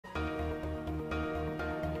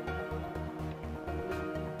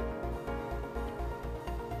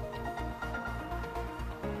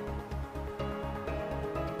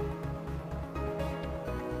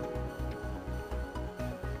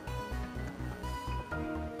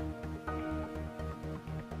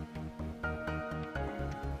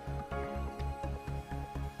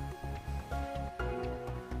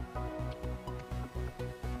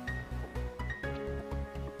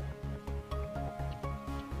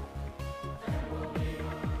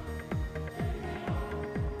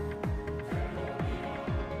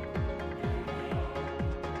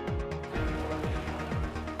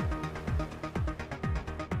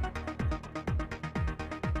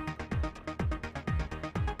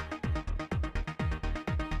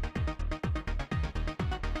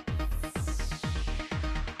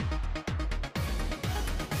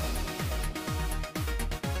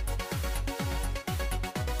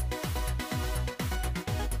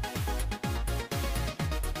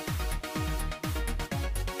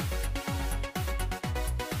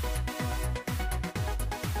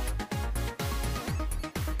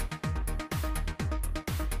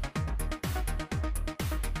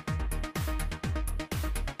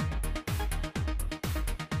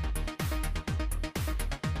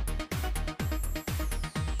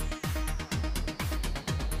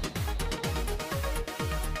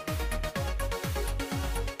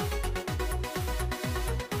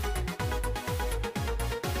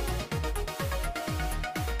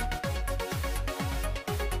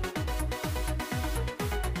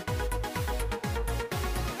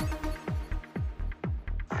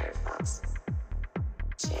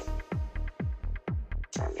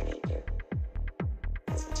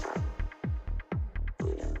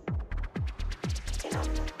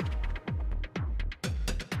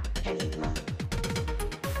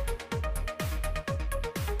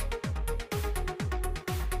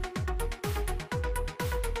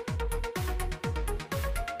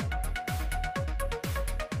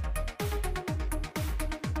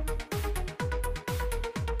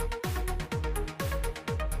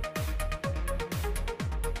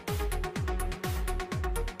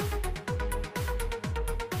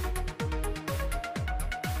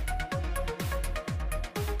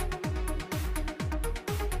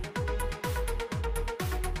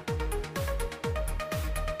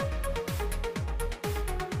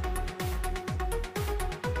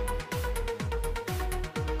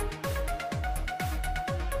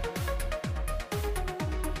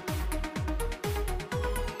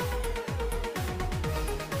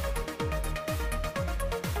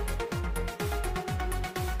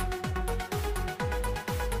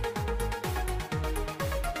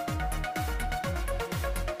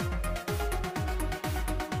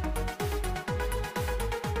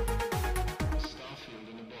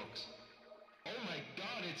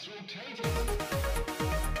It's rotating.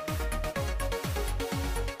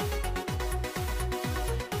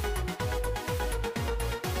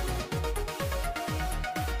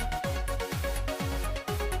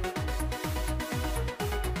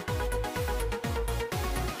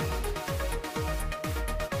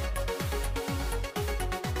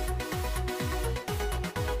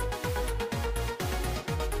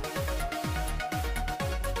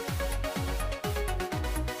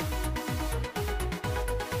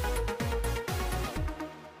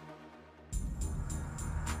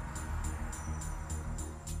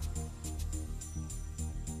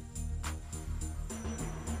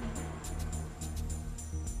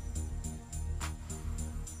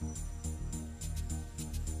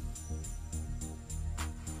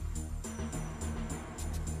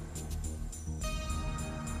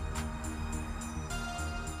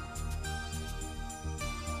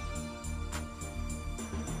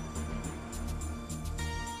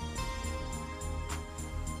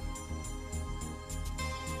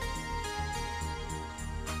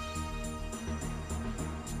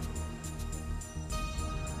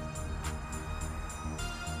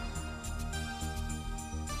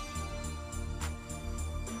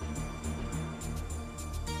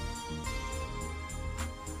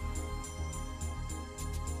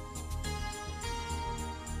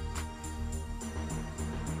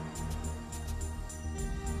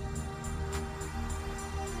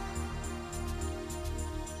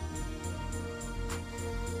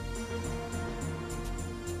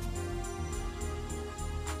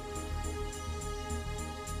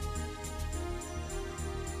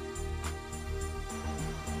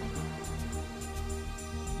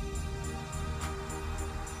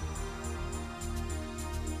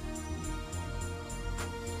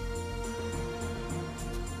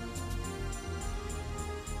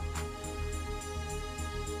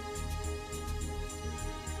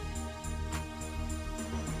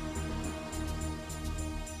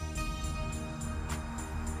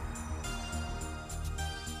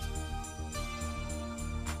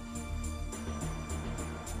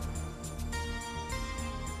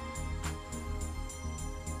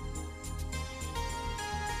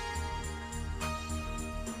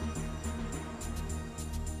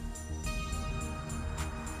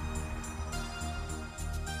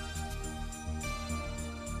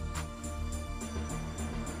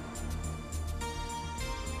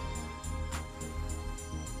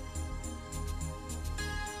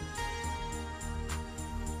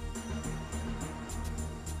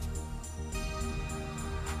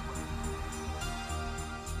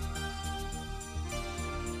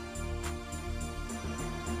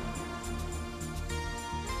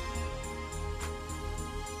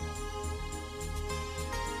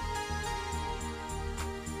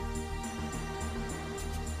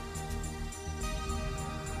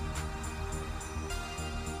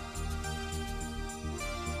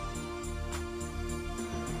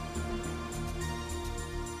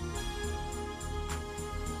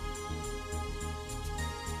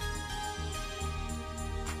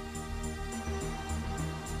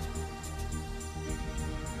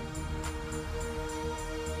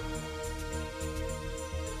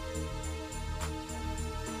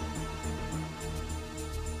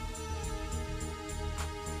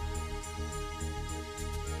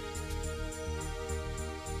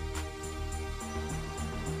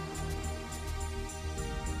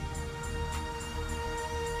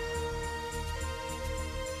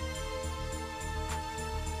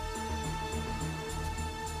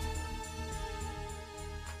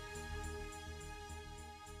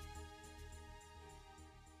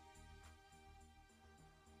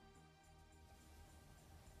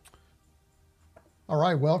 All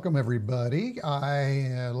right, welcome everybody.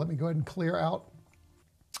 Let me go ahead and clear out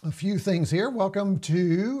a few things here. Welcome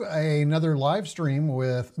to another live stream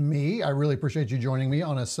with me. I really appreciate you joining me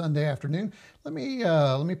on a Sunday afternoon. Let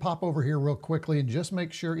me pop over here real quickly and just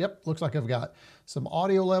make sure. Yep, looks like I've got some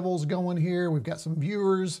audio levels going here. We've got some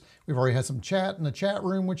viewers. We've already had some chat in the chat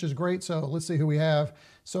room, which is great. So let's see who we have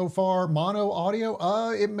so far. Mono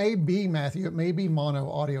audio. It may be, Matthew. It may be mono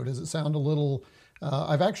audio. Does it sound a little?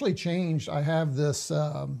 I've actually changed. I have this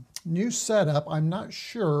new setup. I'm not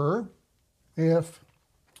sure if,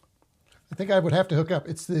 I think I would have to hook up.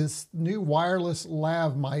 It's this new wireless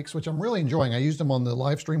lav mics, which I'm really enjoying. I used them on the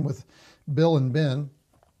live stream with Bill and Ben.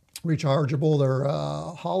 Rechargeable. They're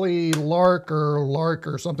Holly Lark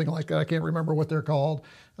or something like that. I can't remember what they're called,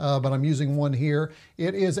 but I'm using one here.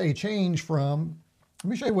 It is a change from,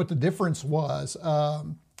 let me show you what the difference was.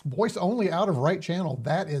 Voice only out of right channel.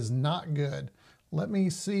 That is not good. Let me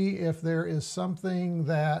see if there is something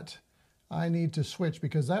that I need to switch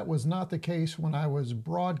because that was not the case when I was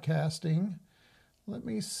broadcasting. Let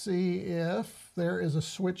me see if there is a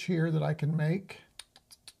switch here that I can make.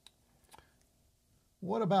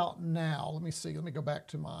 What about now? Let me see. Let me go back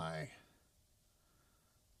to my...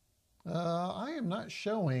 I am not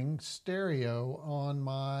showing stereo on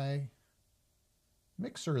my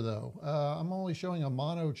mixer though. I'm only showing a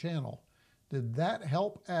mono channel. Did that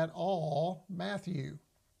help at all, Matthew?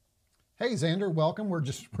 Hey Xander, welcome. We're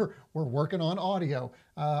working on audio.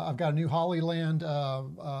 I've got a new Hollyland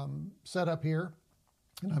setup here,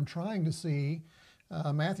 and I'm trying to see.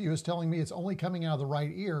 Matthew is telling me it's only coming out of the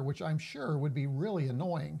right ear, which I'm sure would be really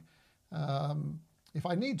annoying. If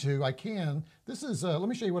I need to, I can. This is, let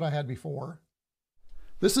me show you what I had before.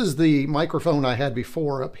 This is the microphone I had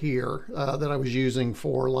before up here that I was using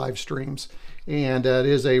for live streams. And it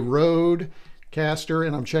is a Rodecaster,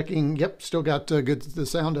 and I'm checking, yep, still got the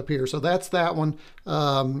sound up here. So that's that one.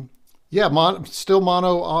 Yeah, still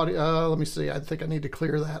mono audio. Let me see, I think I need to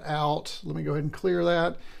clear that out. Let me go ahead and clear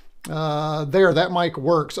that. There, that mic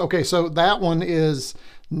works. Okay, so that one is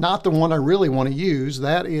not the one I really want to use.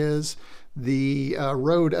 That is the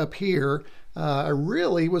Rode up here. I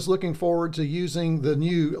really was looking forward to using the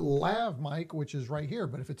new lav mic, which is right here,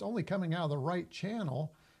 but if it's only coming out of the right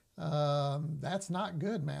channel, that's not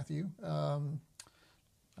good, Matthew. I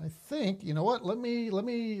think, you know what, let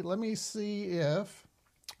me see if,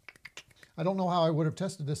 I don't know how I would have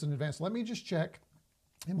tested this in advance. Let me just check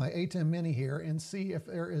in my ATEM Mini here and see if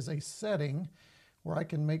there is a setting where I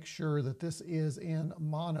can make sure that this is in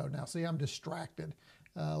mono. Now see, I'm distracted.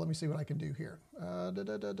 Let me see what I can do here.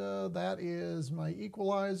 That is my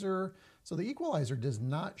equalizer. So the equalizer does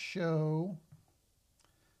not show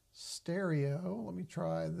stereo. Let me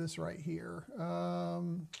try this right here.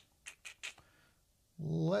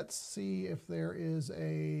 Let's see if there is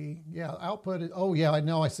a, yeah, output. Oh yeah, I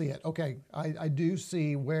know, I see it. Okay, I do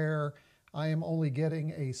see where I am only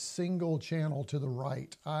getting a single channel to the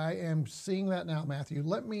right. I am seeing that now, Matthew.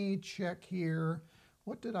 Let me check here.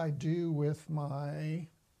 What did I do with my...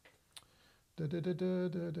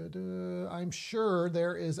 I'm sure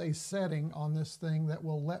there is a setting on this thing that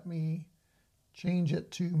will let me change it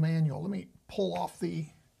to manual. Let me pull off the...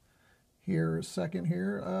 Here a second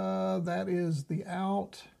here. That is the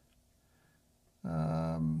out.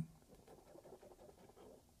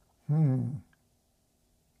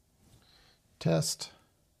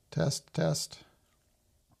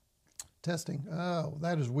 Testing. Oh,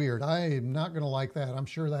 that is weird. I am not going to like that. I'm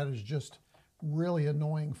sure that is just really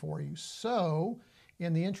annoying for you. So,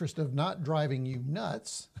 in the interest of not driving you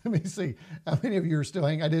nuts, let me see how many of you are still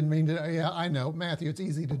hanging. I didn't mean to. Yeah, I know, Matthew, it's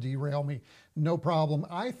easy to derail me. No problem.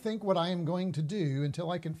 I think what I am going to do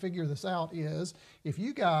until I can figure this out is, if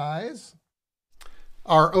you guys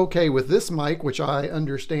are okay with this mic, which I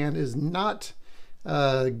understand is not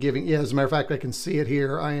giving, yeah, as a matter of fact, I can see it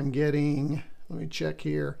here. I am getting, let me check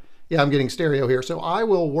here. Yeah, I'm getting stereo here. So I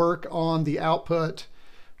will work on the output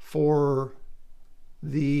for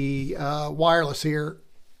the wireless here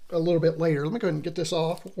a little bit later. Let me go ahead and get this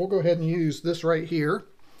off. We'll go ahead and use this right here.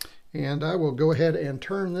 And I will go ahead and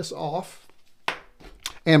turn this off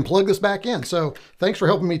and plug this back in. So thanks for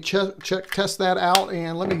helping me test that out.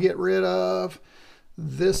 And let me get rid of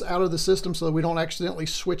this out of the system so that we don't accidentally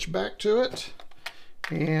switch back to it.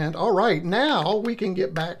 And all right, now we can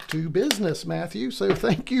get back to business, Matthew. So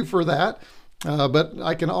thank you for that. But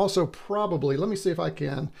I can also probably, let me see if I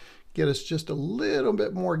can get us just a little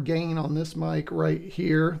bit more gain on this mic right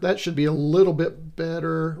here. That should be a little bit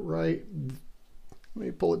better, right? Let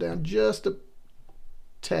me pull it down just a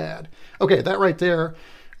tad. Okay, that right there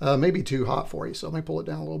may be too hot for you, so let me pull it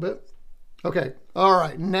down a little bit. Okay, all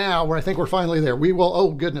right, now I think we're finally there. We will, oh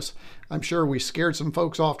goodness, I'm sure we scared some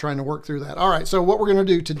folks off trying to work through that. All right, so what we're gonna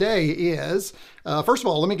do today is, first of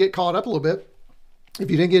all, let me get caught up a little bit. If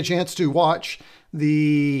you didn't get a chance to watch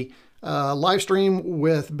the live stream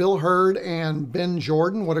with Bill Hurd and Ben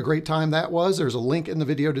Jordan, what a great time that was. There's a link in the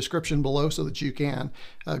video description below so that you can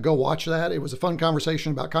go watch that. It was a fun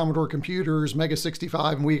conversation about Commodore computers, Mega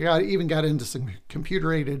 65, and we even got into some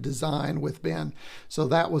computer-aided design with Ben. So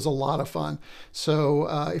that was a lot of fun. So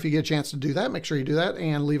if you get a chance to do that, make sure you do that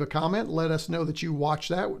and leave a comment. Let us know that you watched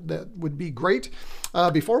that. That would be great.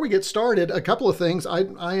 Before we get started, a couple of things. We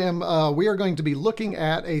are going to be looking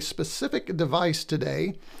at a specific device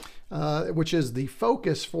today, which is the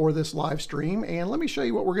focus for this live stream. And let me show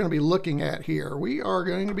you what we're going to be looking at here. We are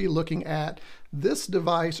going to be looking at this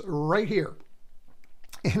device right here.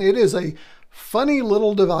 And it is a funny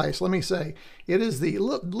little device, let me say. It is the,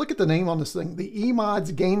 look at the name on this thing, the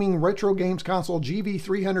eMods Gaming Retro Games Console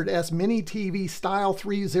GV300S Mini TV Style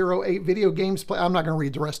 308 Video Games Play. I'm not going to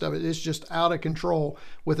read the rest of it. It's just out of control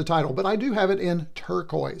with the title, but I do have it in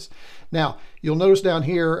turquoise. Now, you'll notice down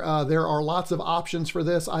here, there are lots of options for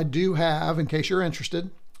this. I do have, in case you're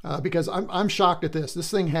interested, because I'm shocked at this.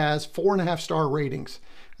 This thing has 4.5-star ratings.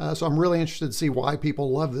 So I'm really interested to see why people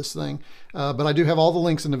love this thing. But I do have all the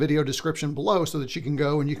links in the video description below so that you can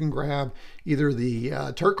go and you can grab either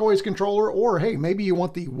the turquoise controller, or hey, maybe you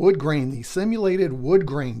want the wood grain, the simulated wood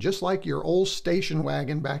grain, just like your old station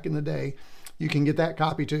wagon back in the day. You can get that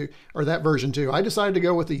copy too, or that version too. I decided to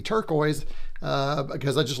go with the turquoise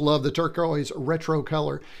because I just love the turquoise retro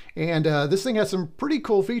color. And this thing has some pretty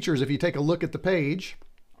cool features if you take a look at the page.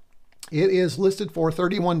 It is listed for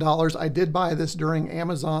 $31. I did buy this during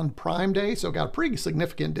Amazon Prime Day, so got a pretty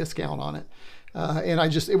significant discount on it.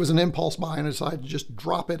 And it was an impulse buy, and I decided to just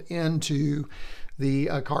drop it into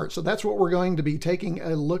the cart. So that's what we're going to be taking a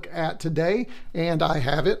look at today. And I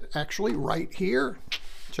have it actually right here.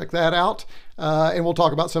 Check that out. And we'll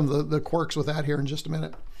talk about some of the quirks with that here in just a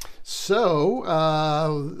minute. So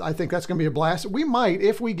I think that's going to be a blast. We might,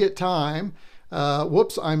 if we get time,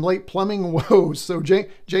 whoops, I'm late plumbing woes. So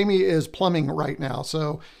Jamie is plumbing right now.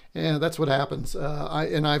 So yeah, that's what happens.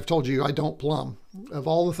 And I've told you I don't plumb. Of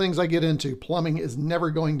all the things I get into, plumbing is never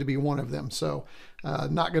going to be one of them. So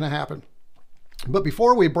not going to happen. But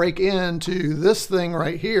before we break into this thing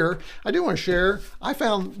right here, I do want to share, I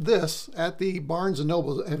found this at the Barnes &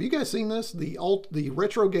 Noble. Have you guys seen this? The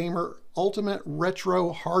Retro Gamer Ultimate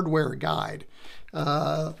Retro Hardware Guide.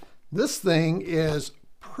 This thing is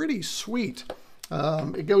pretty sweet.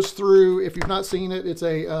 It goes through, if you've not seen it, it's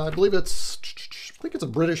I think it's a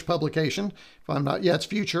British publication. If I'm not, yeah, it's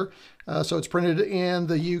Future. So it's printed in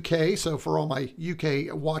the UK. So for all my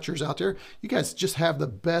UK watchers out there, you guys just have the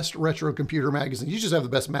best retro computer magazines. You just have the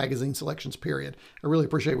best magazine selections, period. I really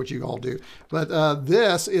appreciate what you all do. But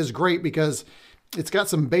this is great because it's got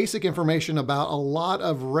some basic information about a lot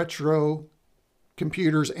of retro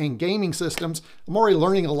computers and gaming systems. I'm already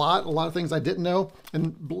learning a lot of things I didn't know,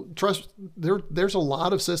 and trust, there's a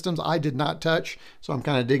lot of systems I did not touch, so I'm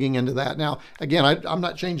kind of digging into that. Now, again, I'm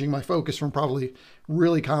not changing my focus from probably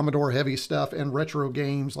really Commodore heavy stuff and retro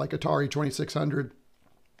games like Atari 2600,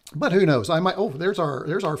 but who knows? I might. Oh, there's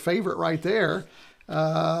our favorite right there.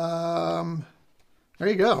 There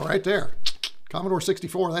you go, right there. Commodore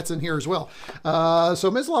 64, that's in here as well.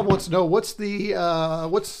 So Mislav wants to know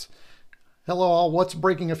hello all, what's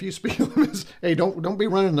breaking a few speed limits? Hey, don't be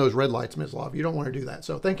running those red lights, Mislav. You don't want to do that.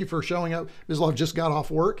 So thank you for showing up. Mislav just got off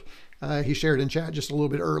work. He shared in chat just a little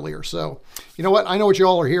bit earlier. So you know what? I know what you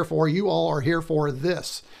all are here for. You all are here for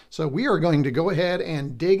this. So we are going to go ahead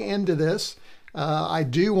and dig into this. I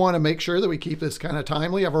do want to make sure that we keep this kind of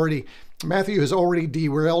timely. Matthew has already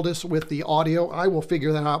derailed us with the audio. I will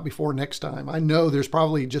figure that out before next time. I know there's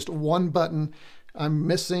probably just one button I'm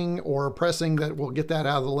missing or pressing that will get that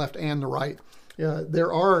out of the left and the right.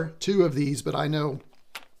 There are two of these, but I know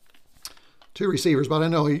two receivers, but I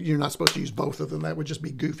know you're not supposed to use both of them. That would just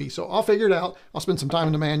be goofy. So I'll figure it out. I'll spend some time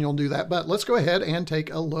in the manual and do that. But let's go ahead and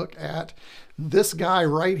take a look at this guy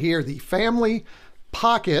right here, the Family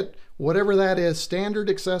Pocket, whatever that is, standard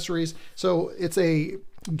accessories. So it's a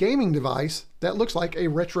gaming device that looks like a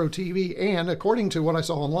retro TV, and according to what I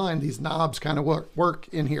saw online, these knobs kind of work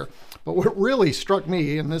in here. But what really struck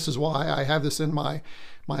me, and this is why I have this in my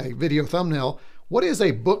video thumbnail, what is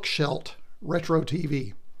a bookshelf retro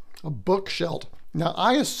TV? A bookshelf. Now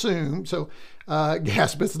I assume, so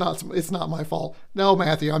gasp, it's not my fault. No,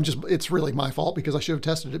 Matthew, it's really my fault because I should have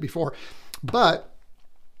tested it before. But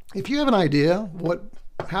if you have an idea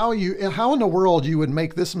how in the world you would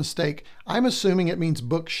make this mistake, I'm assuming it means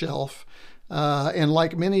bookshelf. And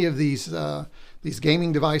like many of these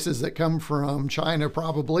gaming devices that come from China,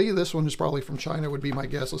 probably, this one is probably from China would be my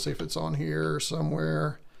guess. Let's see if it's on here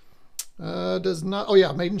somewhere. Does not, oh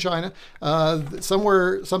yeah, made in China.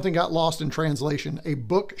 Somewhere something got lost in translation. A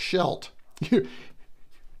bookshelf.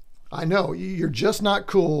 I know, you're just not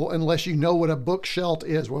cool unless you know what a bookshelf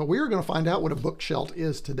is. Well, we're going to find out what a bookshelf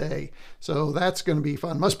is today. So that's going to be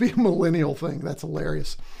fun. Must be a millennial thing. That's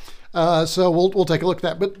hilarious. So we'll take a look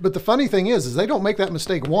at that. But the funny thing is they don't make that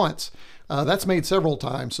mistake once. That's made several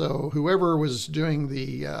times. So whoever was doing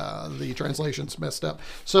the translations messed up.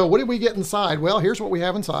 So what did we get inside? Well, here's what we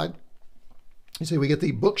have inside. You see, we get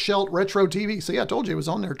the Bookshelf Retro TV. See, I told you it was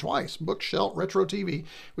on there twice. Bookshelf Retro TV.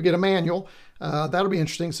 We get a manual. That'll be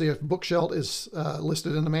interesting to see if Bookshelf is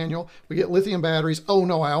listed in the manual. We get lithium batteries. Oh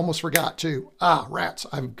no, I almost forgot too. Ah, rats.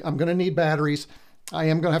 I'm going to need batteries. I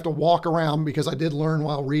am going to have to walk around because I did learn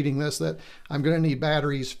while reading this that I'm going to need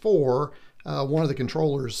batteries for one of the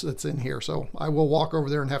controllers that's in here. So I will walk over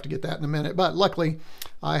there and have to get that in a minute. But luckily,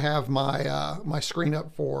 I have my my screen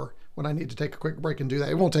up for when I need to take a quick break and do that.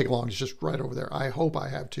 It won't take long. It's just right over there. I hope I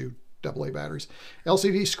have two AA batteries.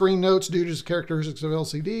 LCD screen notes due to characteristics of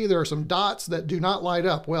LCD. There are some dots that do not light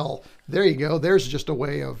up. Well, there you go. There's just a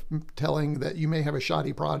way of telling that you may have a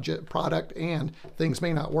shoddy product and things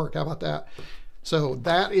may not work. How about that? So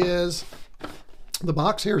that is the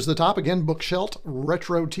box. Here's the top again, Bookshelf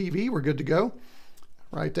Retro TV. We're good to go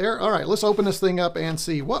right there. All right, let's open this thing up and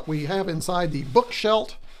see what we have inside the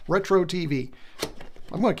Bookshelf Retro TV.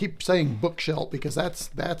 I'm going to keep saying Bookshelf because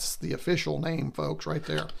that's the official name, folks, right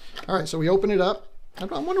there. All right, so we open it up. I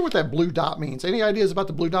wonder what that blue dot means. Any ideas about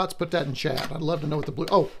the blue dots? Put that in chat. I'd love to know what the blue...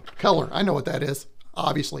 Oh, color. I know what that is.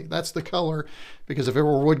 Obviously, that's the color, because if it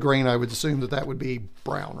were wood grain, I would assume that that would be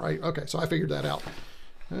brown, right? Okay, so I figured that out.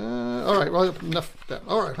 All right, well, enough of that.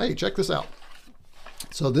 All right, hey, check this out.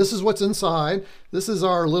 So this is what's inside. This is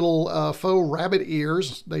our little faux rabbit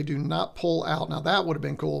ears. They do not pull out. Now, that would have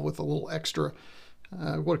been cool with a little extra...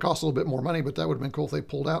 it would have cost a little bit more money, but that would have been cool if they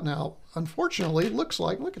pulled out. Now, unfortunately, it looks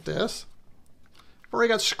like, look at this. I've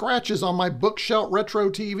already got scratches on my Bookshelf Retro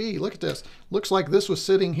TV. Look at this. Looks like this was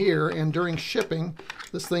sitting here, and during shipping,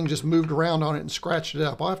 this thing just moved around on it and scratched it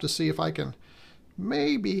up. I'll have to see if I can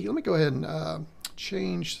maybe, let me go ahead and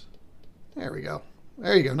change. There we go.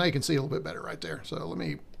 There you go. Now you can see a little bit better right there. So let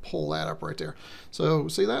me pull that up right there. So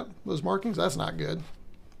see that? Those markings? That's not good.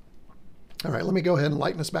 All right, let me go ahead and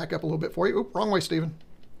lighten this back up a little bit for you. Oop, wrong way, Stephen.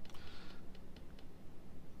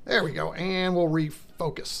 There we go, and we'll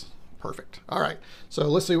refocus. Perfect. All right, so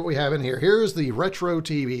let's see what we have in here. Here's the Retro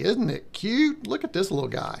TV. Isn't it cute? Look at this little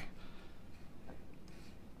guy.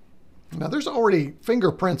 Now, there's already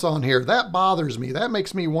fingerprints on here. That bothers me. That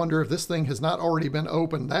makes me wonder if this thing has not already been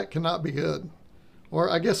opened. That cannot be good. Or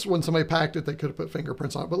I guess when somebody packed it, they could have put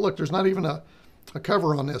fingerprints on it. But look, there's not even a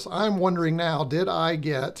cover on this. I'm wondering now, did I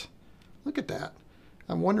get... Look at that.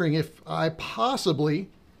 I'm wondering if I possibly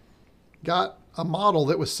got a model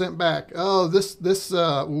that was sent back. Oh,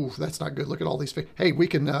 ooh, that's not good. Look at all these. Hey, we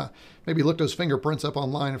can maybe look those fingerprints up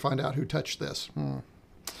online and find out who touched this.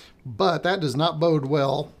 But that does not bode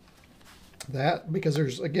well. That, because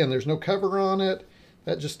there's no cover on it.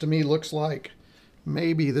 That just to me looks like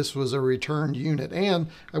maybe this was a returned unit. And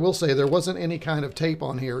I will say there wasn't any kind of tape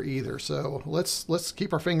on here either. So let's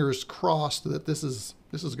keep our fingers crossed that this is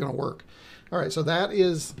going to work. All right, so that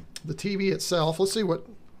is the TV itself. Let's see what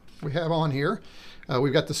we have on here.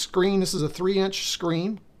 We've got the screen. This is a 3-inch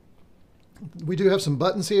screen. We do have some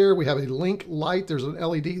buttons here. We have a link light. There's an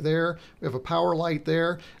LED there. We have a power light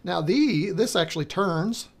there. Now this actually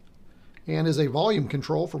turns and is a volume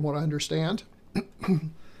control from what I understand.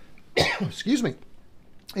 Excuse me.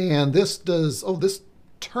 And this does, oh, this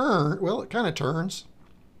turn, well, it kind of turns.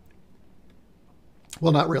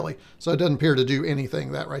 Well, not really. So it doesn't appear to do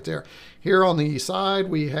anything, that right there. Here on the side,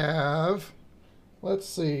 we have, let's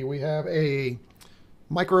see, we have a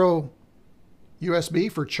micro USB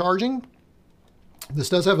for charging. This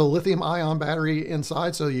does have a lithium-ion battery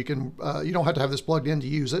inside, so you can you don't have to have this plugged in to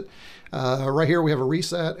use it. Right here we have a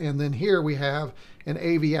reset, and then here we have an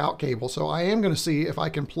AV out cable. So I am going to see if I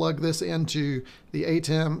can plug this into the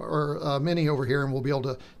ATEM or Mini over here, and we'll be able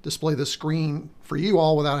to display the screen for you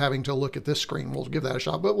all without having to look at this screen. We'll give that a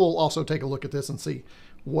shot, but we'll also take a look at this and see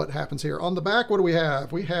what happens here. On the back, what do we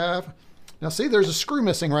have? We have, now see, there's a screw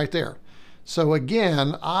missing right there. So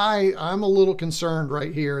again, I'm a little concerned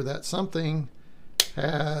right here that somebody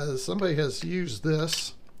has used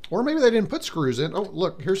this, or maybe they didn't put screws in. Oh,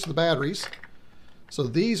 look, here's the batteries. So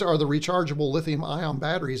these are the rechargeable lithium-ion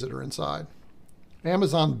batteries that are inside.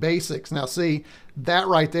 Amazon Basics. Now see, that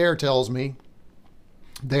right there tells me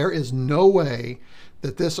there is no way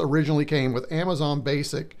that this originally came with Amazon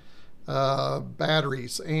Basic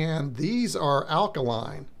batteries, and these are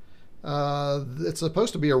alkaline. It's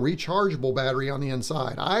supposed to be a rechargeable battery on the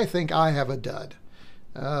inside. I think I have a dud.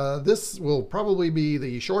 This will probably be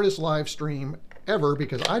the shortest live stream ever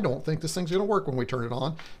because I don't think this thing's going to work when we turn it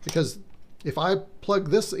on, because if I plug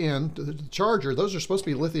this in to the charger, those are supposed to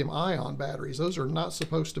be lithium-ion batteries. Those are not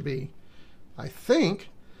supposed to be, I think.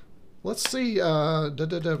 Let's see.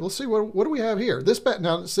 Let's see what do we have here.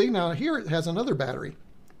 Now here it has another battery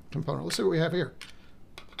component. Let's see what we have here.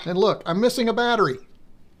 And look, I'm missing a battery.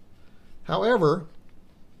 However,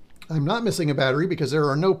 I'm not missing a battery because there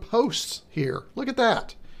are no posts here. Look at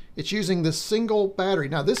that. It's using this single battery.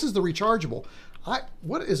 Now this is the rechargeable.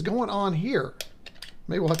 What is going on here?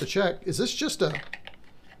 Maybe we'll have to check. Is this just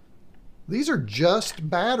these are just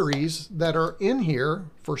batteries that are in here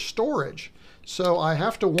for storage. So I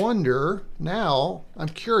have to wonder, now I'm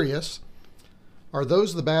curious, are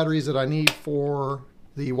those the batteries that I need for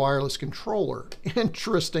the wireless controller?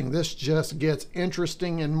 Interesting. This just gets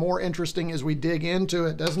interesting and more interesting as we dig into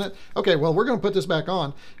it, doesn't it? Okay, well, we're going to put this back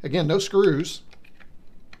on. Again, no screws.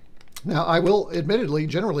 Now, I will, admittedly,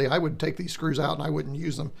 generally, I would take these screws out and I wouldn't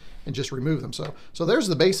use them and just remove them. So there's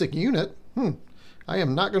the basic unit. I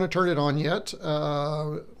am not going to turn it on yet.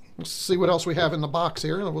 Let's see what else we have in the box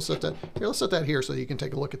here. We'll set that here. Let's set that here so you can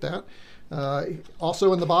take a look at that.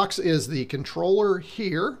 Also in the box is the controller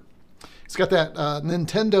here. It's got that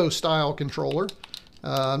Nintendo style controller.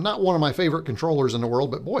 Not one of my favorite controllers in the world,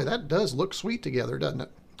 but boy, that does look sweet together, doesn't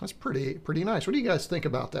it? That's pretty nice. What do you guys think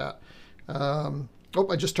about that? Oh,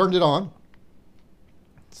 I just turned it on.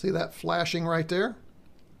 See that flashing right there?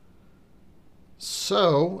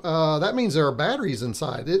 So that means there are batteries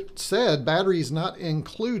inside. It said batteries not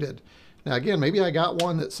included. Now again, maybe I got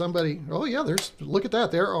one that somebody, oh yeah, look at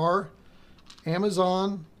that. There are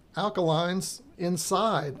Amazon alkalines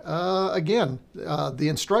inside. Again,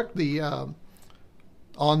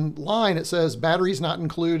 online it says batteries not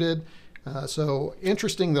included. So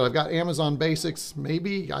interesting that I've got Amazon Basics.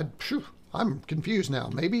 Maybe I'm confused now.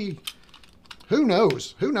 Maybe, who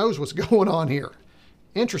knows? Who knows what's going on here?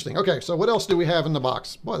 Interesting. Okay, so what else do we have in the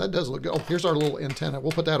box? Boy, that does look good. Oh, here's our little antenna.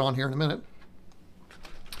 We'll put that on here in a minute.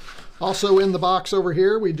 Also in the box over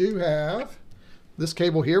here, we do have this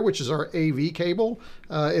cable here, which is our AV cable.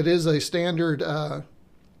 It is a standard RCA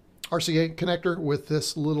connector with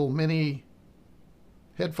this little mini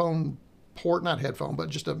headphone port, not headphone, but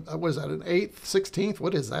just what is that, an 1/8, 16th?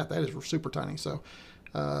 What is that? That is super tiny. So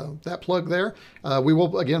that plug there.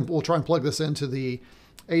 We'll try and plug this into the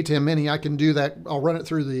ATEM Mini. I can do that. I'll run it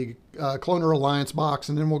through the Cloner Alliance box,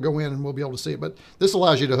 and then we'll go in and we'll be able to see it. But this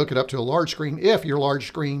allows you to hook it up to a large screen if your large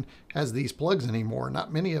screen has these plugs anymore.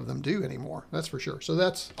 Not many of them do anymore, that's for sure. So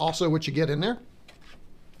that's also what you get in there.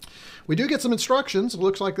 We do get some instructions. It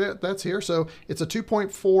looks like that's here. So it's a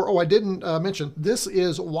 2.4. Oh, I didn't mention, this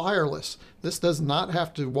is wireless. This does not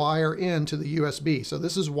have to wire into the USB. So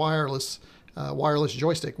this is wireless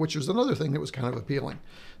joystick, which was another thing that was kind of appealing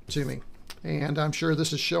to me. And I'm sure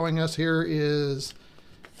this is showing us here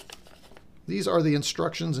these are the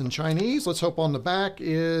instructions in Chinese. Let's hope on the back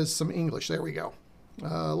is some English. There we go.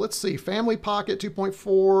 Let's see, family pocket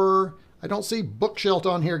 2.4. I don't see bookshelf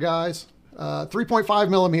on here, guys. 3.5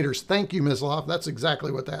 millimeters. Thank you, Mislav. That's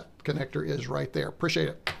exactly what that connector is right there. Appreciate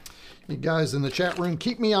it. You guys in the chat room,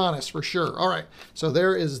 keep me honest for sure. All right, so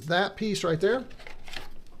there is that piece right there.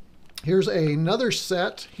 Here's another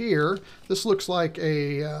set here. This looks like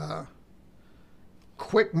a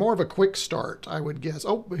more of a quick start, I would guess.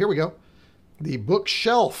 Oh, here we go. The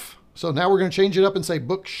bookshelf. So now we're going to change it up and say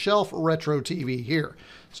bookshelf retro TV here.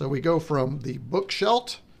 So we go from the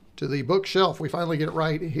bookshelf to the bookshelf. We finally get it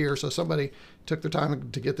right here. So somebody took the time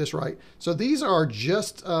to get this right. So these are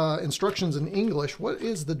just instructions in English. What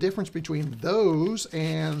is the difference between those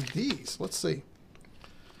and these? Let's see.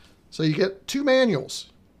 So you get two manuals.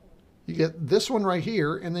 You get this one right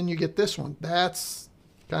here, and then you get this one. That's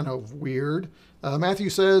kind of weird. Matthew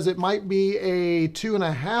says it might be a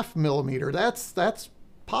 2.5 millimeter. That's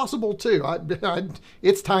possible too.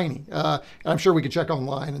 It's tiny. I'm sure we could check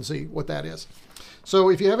online and see what that is. So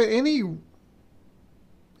if you have any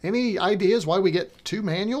ideas why we get two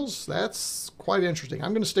manuals, that's quite interesting.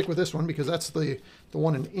 I'm going to stick with this one because that's the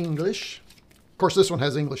one in English. Of course, this one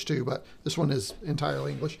has English too, but this one is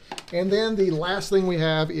entirely English. And then the last thing we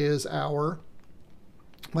have is our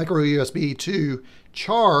micro USB to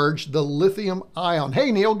charge the lithium ion.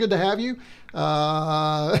 Hey, Neil, good to have you.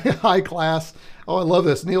 Hi, class. Oh, I love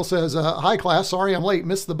this. Neil says, hi, class. Sorry I'm late.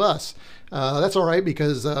 Missed the bus. That's all right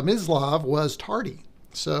because Mislav was tardy.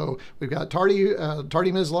 So we've got tardy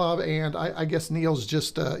Mislav, and I guess Neil's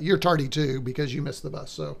just, you're tardy too because you missed the bus.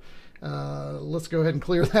 So let's go ahead and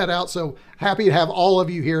clear that out. So happy to have all of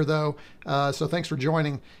you here though. So thanks for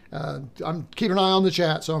joining. I'm keeping an eye on the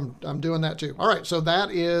chat, so I'm doing that too. All right, so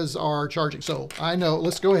that is our charging. So I know,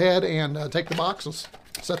 let's go ahead and take the box. Let's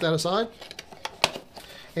set that aside.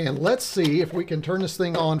 And let's see if we can turn this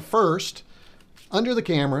thing on first under the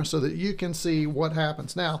camera so that you can see what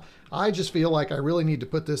happens. Now, I just feel like I really need to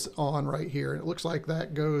put this on right here. It looks like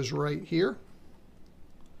that goes right here.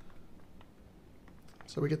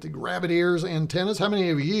 So we get the rabbit ears antennas. How many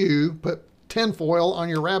of you put tinfoil on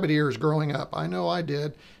your rabbit ears growing up? I know I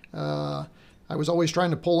did. I was always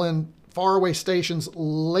trying to pull in faraway stations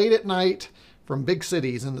late at night from big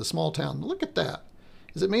cities into small town. Look at that.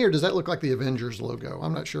 Is it me, or does that look like the Avengers logo?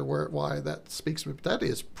 I'm not sure why that speaks, but that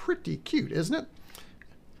is pretty cute, isn't it?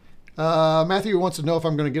 Matthew wants to know if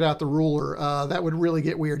I'm going to get out the ruler. That would really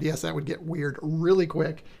get weird. Yes, that would get weird really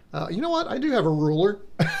quick. You know what? I do have a ruler,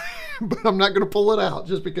 but I'm not going to pull it out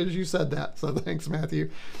just because you said that. So thanks, Matthew.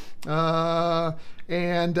 Yeah,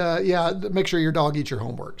 make sure your dog eats your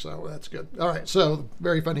homework. So that's good. All right. So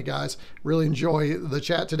very funny, guys. Really enjoy the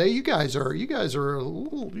chat today. You guys are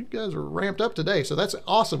ramped up today. So that's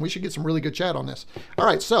awesome. We should get some really good chat on this. All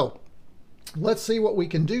right. So let's see what we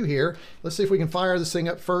can do here. Let's see if we can fire this thing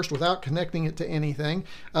up first without connecting it to anything.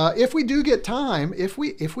 If we do get time, if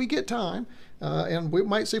we get time, and we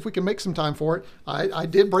might see if we can make some time for it. I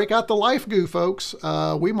did break out the life goo, folks.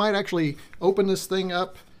 We might actually open this thing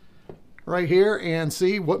up right here and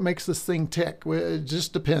see what makes this thing tick. It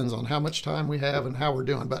just depends on how much time we have and how we're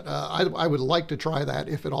doing. But I would like to try that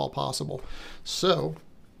if at all possible. So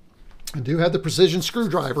I do have the precision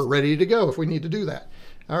screwdriver ready to go if we need to do that.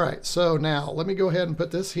 All right, so now let me go ahead and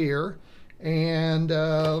put this here, and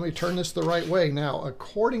let me turn this the right way. Now,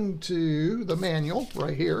 according to the manual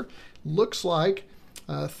right here, looks like,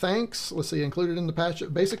 thanks, let's see, included in the patch,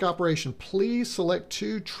 basic operation, please select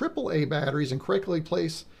 2 AAA batteries and correctly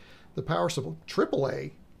place the power supply.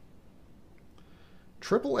 AAA?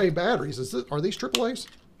 AAA batteries, are these AAAs?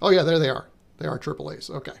 Oh yeah, there they are. They are AAAs,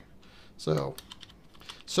 okay. So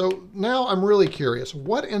now I'm really curious,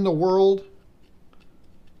 what in the world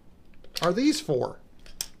are these for?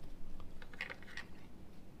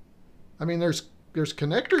 I mean, there's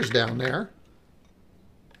connectors down there.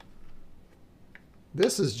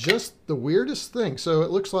 This is just the weirdest thing. So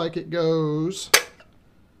it looks like it goes,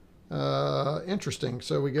 interesting.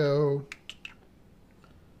 So we go,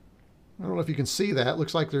 I don't know if you can see that. It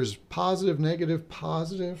looks like there's positive, negative,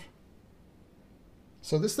 positive.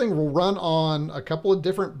 So this thing will run on a couple of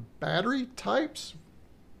different battery types.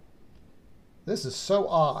 This is so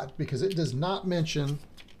odd because it does not mention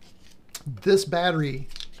this battery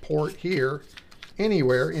port here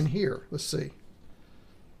anywhere in here. Let's see.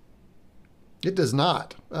 It does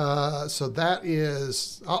not. So that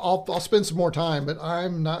is, I'll spend some more time, but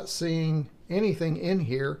I'm not seeing anything in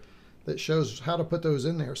here that shows how to put those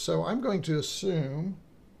in there. So I'm going to assume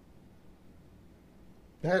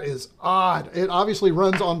that is odd. It obviously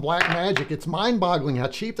runs on black magic. It's mind-boggling how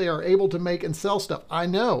cheap they are able to make and sell stuff. I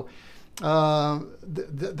know.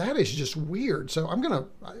 That is just weird. So I'm gonna,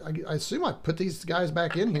 I assume I put these guys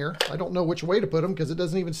back in here. I don't know which way to put them because it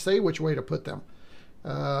doesn't even say which way to put them.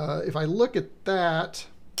 If I look at that,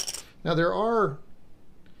 now there are,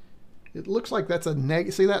 it looks like that's a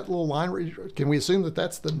negative. See that little line? Can we assume that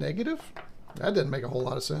that's the negative? That didn't make a whole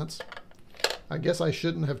lot of sense. I guess I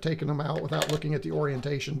shouldn't have taken them out without looking at the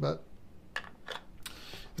orientation, but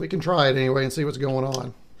we can try it anyway and see what's going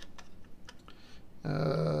on.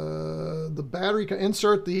 The battery,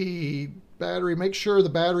 insert the battery, make sure the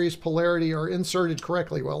battery's polarity are inserted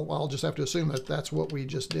correctly. Well, I'll just have to assume that that's what we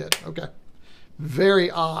just did. Okay. Very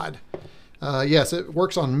odd. Yes, it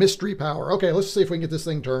works on mystery power. Okay, let's see if we can get this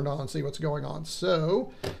thing turned on and see what's going on.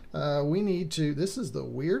 So we need to, this is the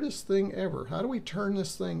weirdest thing ever. How do we turn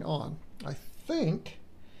this thing on? I think,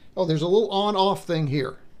 oh, there's a little on-off thing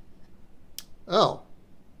here. Oh,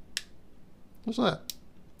 what's that?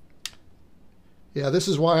 Yeah, this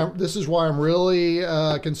is why I'm really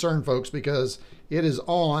concerned, folks, because it is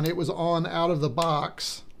on. It was on out of the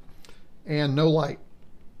box, and no light,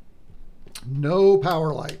 no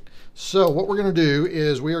power light. So what we're going to do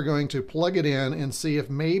is we are going to plug it in and see if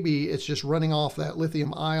maybe it's just running off that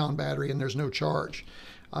lithium-ion battery and there's no charge.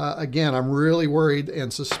 Again, I'm really worried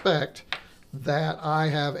and suspect that I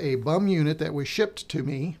have a bum unit that was shipped to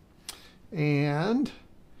me, and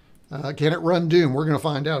can it run Doom? We're going to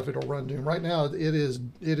find out if it'll run Doom. Right now, it is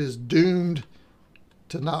doomed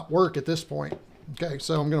to not work at this point. Okay,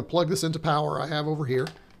 so I'm going to plug this into power I have over here.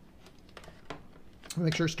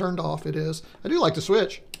 Make sure it's turned off. It is. I do like the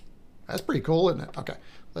switch. That's pretty cool, isn't it? Okay,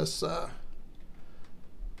 let's... All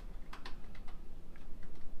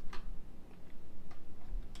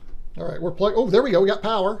right, we're plugged. Oh, there we go. We got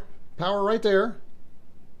power. Power right there.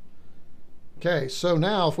 Okay, so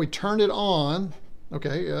now if we turn it on...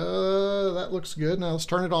 Okay, that looks good. Now let's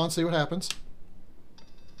turn it on, see what happens.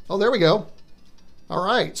 Oh, there we go. All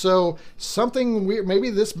right, so something weird. Maybe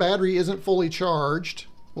this battery isn't fully charged.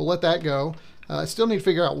 We'll let that go. I still need to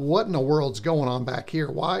figure out what in the world's going on back here.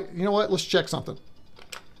 Why? You know what? Let's check something.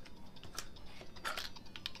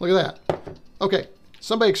 Look at that. Okay,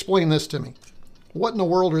 somebody explain this to me. What in the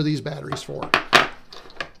world are these batteries for?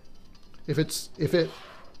 If it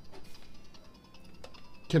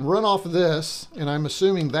can run off of this, and I'm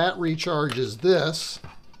assuming that recharges this,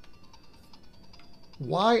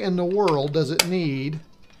 why in the world does it need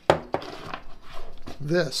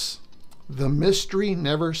this? The mystery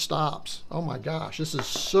never stops. Oh my gosh, this is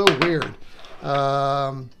so weird.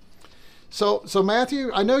 So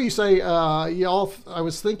Matthew, I know you say y'all. I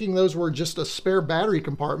was thinking those were just a spare battery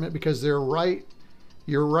compartment because they're right.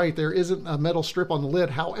 You're right. There isn't a metal strip on the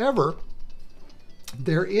lid. However,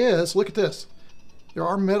 there is. Look at this. There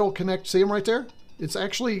are metal connect. See them right there? It's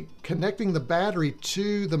actually connecting the battery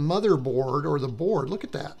to the motherboard or the board. Look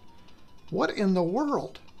at that. What in the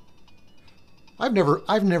world? I've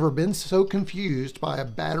never been so confused by a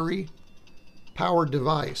battery powered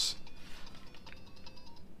device.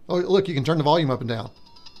 Oh, look, you can turn the volume up and down.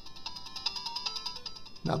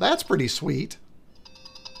 Now that's pretty sweet.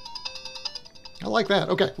 I like that.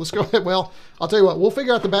 Okay, let's go ahead. Well, I'll tell you what, we'll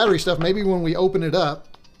figure out the battery stuff. Maybe when we open it up,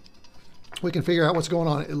 we can figure out what's going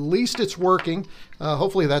on. At least it's working.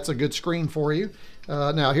 Hopefully that's a good screen for you.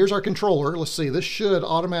 Now here's our controller. Let's see, this should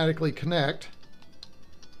automatically connect.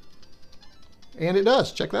 And it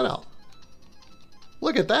does. Check that out.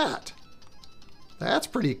 Look at that. That's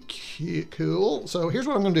pretty cute, cool. So here's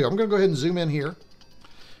what I'm going to do. I'm going to go ahead and zoom in here.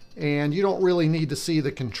 And you don't really need to see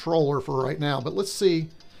the controller for right now, but let's see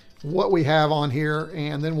what we have on here,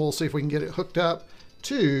 and then we'll see if we can get it hooked up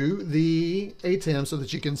to the ATEM so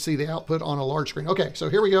that you can see the output on a large screen. Okay, so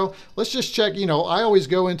here we go. Let's just check. You know, I always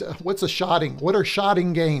go into what's a shotting? What are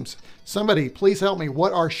shotting games? Somebody please help me.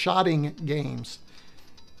 What are shotting games?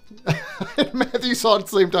 Matthew saw it at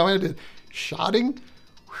the same time I did. Shotting?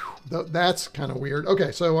 Whew, that's kind of weird.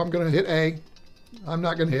 Okay, so I'm going to hit A. I'm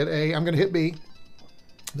not going to hit A. I'm going to hit B.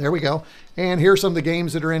 There we go. And here's some of the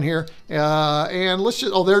games that are in here. And let's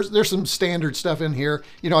just, oh, there's some standard stuff in here.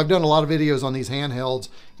 You know, I've done a lot of videos on these handhelds,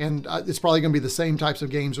 and it's probably going to be the same types of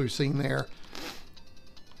games we've seen there.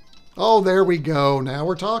 Oh, there we go. Now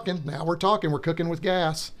we're talking. Now we're talking. We're cooking with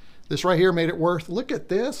gas. This right here made it worth. Look at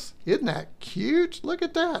this. Isn't that cute? Look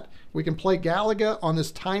at that. We can play Galaga on this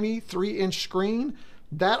tiny 3-inch screen.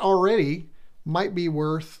 That already might be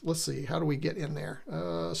worth, let's see, how do we get in there?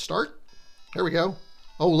 Start. There we go.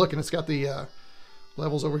 Oh, look, and it's got the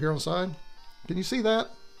levels over here on the side. Can you see that?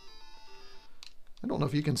 I don't know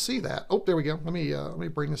if you can see that. Oh, there we go. Let me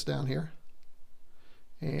bring this down here.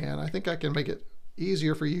 And I think I can make it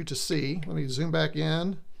easier for you to see. Let me zoom back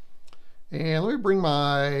in. And let me bring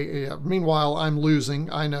my, meanwhile, I'm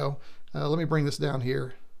losing, I know. Let me bring this down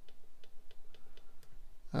here.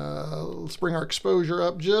 Let's bring our exposure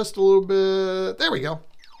up just a little bit. There we go.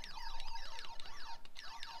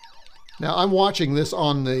 Now I'm watching this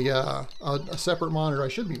on the a separate monitor. I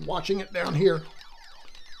should be watching it down here.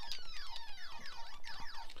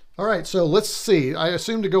 All right, so let's see. I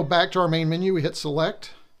assume to go back to our main menu, we hit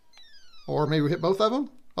select, or maybe we hit both of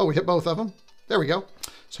them. Oh, we hit both of them. There we go.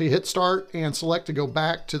 So you hit start and select to go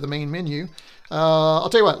back to the main menu. I'll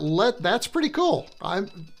tell you what, that's pretty cool. I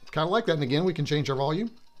kind of like that. And again, we can change our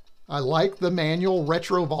volume. I like the manual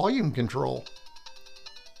retro volume control.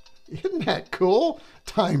 Isn't that cool?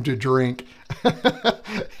 Time to drink.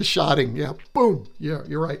 Shotting, yeah, boom. Yeah,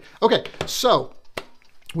 you're right. Okay, so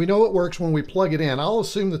we know it works when we plug it in. I'll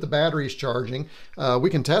assume that the battery's charging. We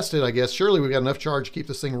can test it, I guess. Surely we've got enough charge to keep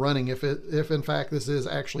this thing running if in fact this is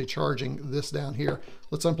actually charging this down here.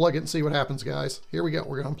 Let's unplug it and see what happens, guys. Here we go.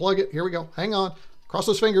 We're going to unplug it. Here we go. Hang on. Cross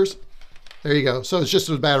those fingers. There you go. So it's just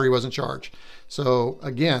the battery wasn't charged. So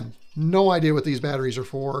again, no idea what these batteries are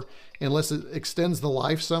for unless it extends the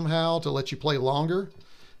life somehow to let you play longer.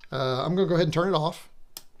 I'm going to go ahead and turn it off.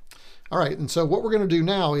 All right, and so what we're going to do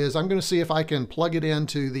now is I'm going to see if I can plug it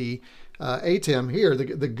into the ATEM here.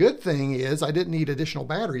 The good thing is I didn't need additional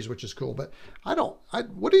batteries, which is cool, but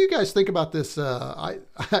what do you guys think about this?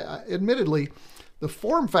 Admittedly, the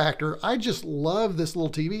form factor, I just love this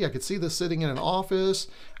little TV. I could see this sitting in an office.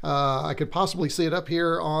 I could possibly see it up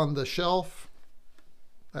here on the shelf.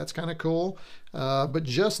 That's kind of cool. But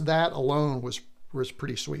just that alone was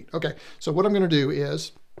pretty sweet. Okay, so what I'm going to do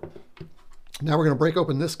is, now we're going to break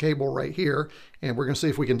open this cable right here, and we're going to see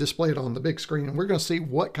if we can display it on the big screen, and we're going to see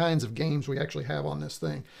what kinds of games we actually have on this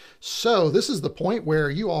thing. So this is the point where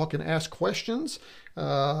you all can ask questions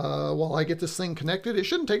while I get this thing connected. It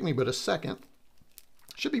shouldn't take me but a second.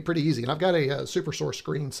 Should be pretty easy, and I've got a Super Source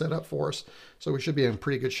screen set up for us, so we should be in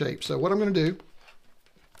pretty good shape. So what I'm going to do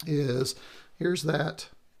is, here's that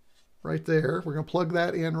right there. We're going to plug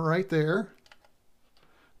that in right there.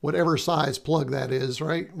 Whatever size plug that is,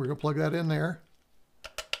 right? We're going to plug that in there.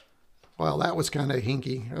 Well, that was kind of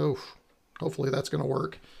hinky. Oh, hopefully that's going to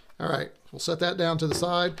work. All right, we'll set that down to the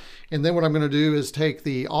side. And then what I'm going to do is take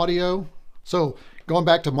the audio. So going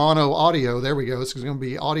back to mono audio, there we go. This is going to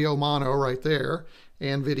be audio mono right there,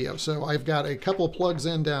 and video. So I've got a couple of plugs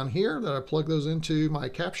in down here that I plug those into my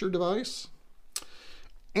capture device.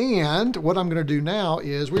 And what I'm going to do now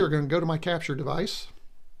is we are going to go to my capture device.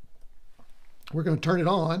 We're going to turn it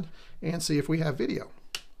on and see if we have video.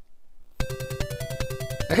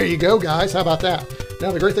 There you go, guys. How about that?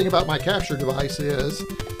 Now, the great thing about my capture device is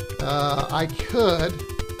I could...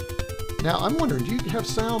 Now, I'm wondering, do you have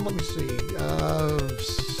sound? Let me see.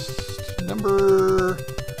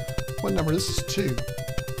 What number? This is 2. You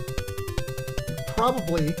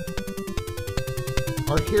probably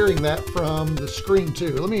are hearing that from the screen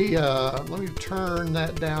too. Let me turn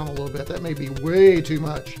that down a little bit. That may be way too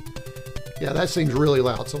much. Yeah, that seems really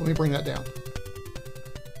loud. So let me bring that down.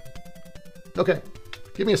 Okay,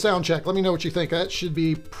 give me a sound check. Let me know what you think. That should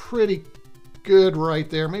be pretty good right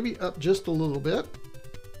there. Maybe up just a little bit.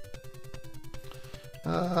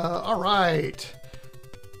 All right.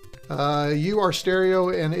 You are stereo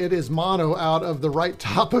and it is mono out of the right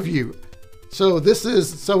top of you. So it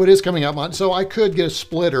is coming out mono. So I could get a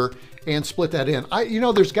splitter and split that in.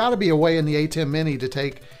 There's got to be a way in the A10 Mini to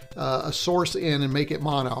take a source in and make it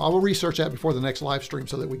mono. I will research that before the next live stream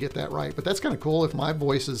so that we get that right. But that's kind of cool if my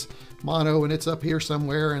voice is mono and it's up here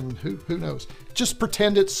somewhere, and who knows. Just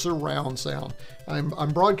pretend it's surround sound.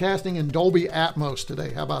 I'm broadcasting in Dolby Atmos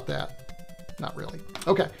today. How about that? Not really.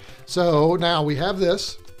 Okay, so now we have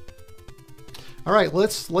this. All right,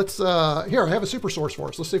 let's here, I have a super source for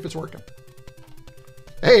us. Let's see if it's working.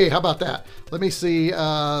 Hey, how about that? Let me see,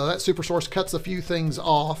 that super source cuts a few things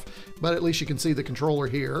off, but at least you can see the controller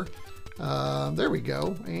here. There we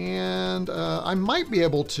go. And I might be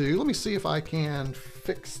able to, let me see if I can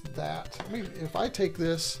fix that. If I take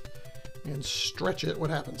this and stretch it,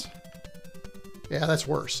 what happens? Yeah, that's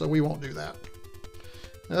worse, so we won't do that.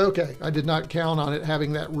 Okay, I did not count on it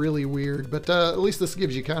having that really weird, but at least this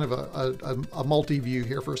gives you kind of a multi-view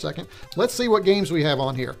here for a second. Let's see what games we have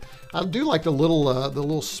on here. I do like the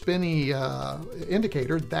little spinny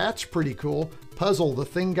indicator. That's pretty cool. Puzzle, the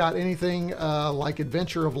thing got anything like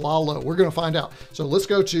Adventure of Lalo? We're going to find out. So let's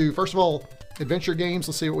go to, first of all, adventure games.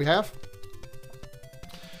 Let's see what we have.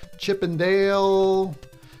 Chip and Dale.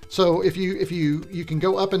 So if you can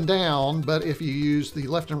go up and down, but if you use the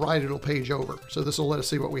left and right, it'll page over. So this will let us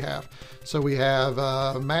see what we have. So we have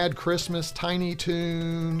Mad Christmas, Tiny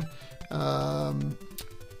Toon. Gosh,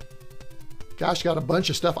 got a bunch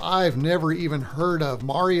of stuff I've never even heard of.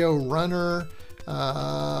 Mario Runner.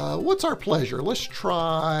 What's our pleasure? Let's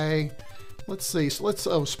try. Let's see.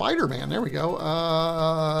 So Spider-Man. There we go.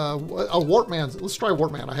 Warpman. Let's try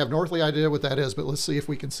Warpman. I have no earthly idea what that is, but let's see if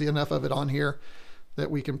we can see enough of it on here that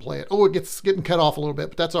we can play it. Oh, it's getting cut off a little bit,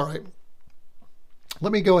 but that's all right.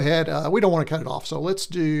 Let me go ahead. We don't want to cut it off, so let's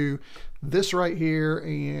do this right here,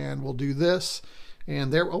 and we'll do this.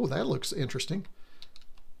 And there, oh, that looks interesting.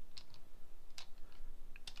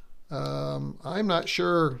 I'm not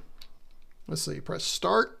sure. Let's see, press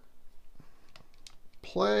start,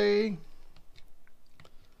 play.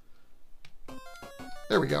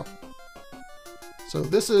 There we go. So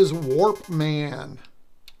this is Warpman.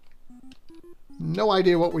 No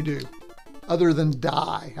idea what we do other than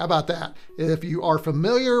die. How about that? If you are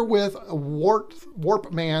familiar with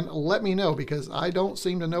Warpman, let me know, because I don't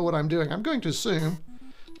seem to know what I'm doing. I'm going to assume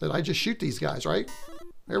that I just shoot these guys, right?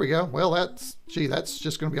 There we go. Well, that's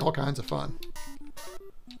just going to be all kinds of fun.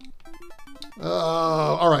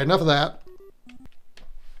 All right, enough of that.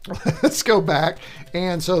 Let's go back.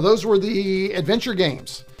 And so those were the adventure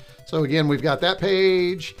games. So again, we've got that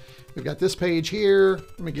page. We've got this page here.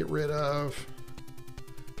 Let me get rid of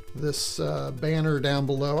this banner down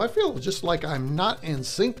below. I feel just like I'm not in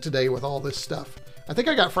sync today with all this stuff. I think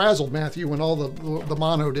I got frazzled, Matthew, when all the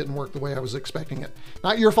mono didn't work the way I was expecting it.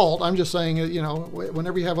 Not your fault. I'm just saying, you know,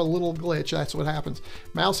 whenever you have a little glitch, that's what happens.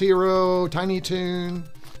 Mouse Hero, Tiny Toon,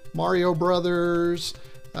 Mario Brothers,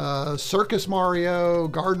 Circus Mario,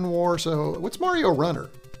 Garden War. So what's Mario Runner?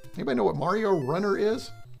 Anybody know what Mario Runner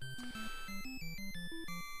is?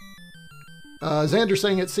 Xander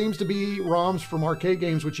saying it seems to be ROMs from arcade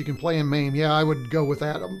games which you can play in MAME. Yeah, I would go with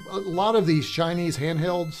that. A lot of these Chinese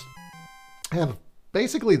handhelds have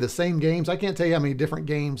basically the same games. I can't tell you how many different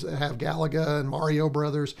games that have Galaga and Mario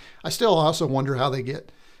Brothers. I still also wonder how they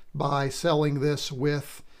get by selling this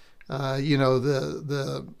with, you know,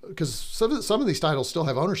 because some of these titles still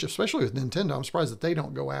have ownership, especially with Nintendo. I'm surprised that they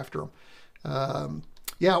don't go after them.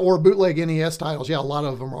 Yeah, or bootleg NES titles. Yeah, a lot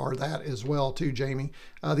of them are that as well too, Jamie.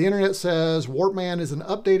 The internet says Warpman is an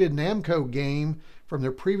updated Namco game from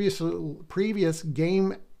their previous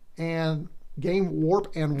game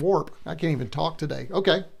Warp and Warp. I can't even talk today.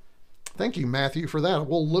 Okay, thank you, Matthew, for that.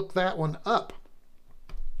 We'll look that one up.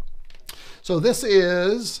 So this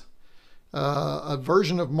is a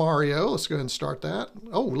version of Mario. Let's go ahead and start that.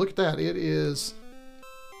 Oh, look at that. It is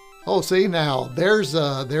Oh, see, now there's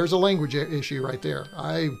a language issue right there.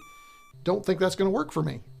 I don't think that's going to work for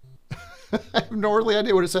me. I have no earthly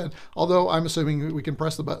idea what it said, although I'm assuming we can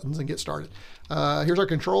press the buttons and get started. Here's our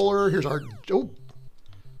controller. Here's our, oh,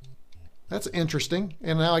 that's interesting.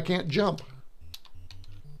 And now I can't jump.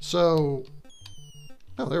 So,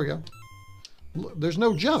 oh, there we go. There's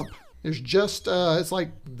no jump. There's just, it's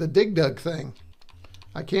like the Dig Dug thing.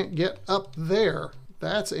 I can't get up there.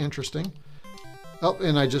 That's interesting. Oh,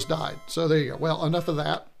 and I just died. So there you go. Well, enough of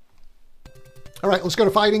that. All right, let's go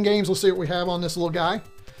to fighting games. Let's see what we have on this little guy.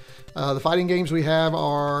 The fighting games we have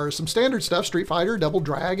are some standard stuff: Street Fighter, Double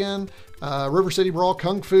Dragon, River City Brawl,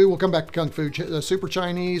 Kung Fu. We'll come back to Kung Fu. Super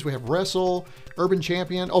Chinese. We have Wrestle, Urban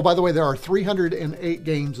Champion. Oh, by the way, there are 308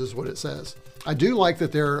 games is what it says. I do like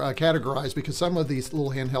that they're categorized, because some of these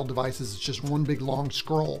little handheld devices is just one big long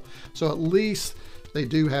scroll. So at least they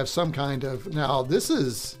do have some kind of, now this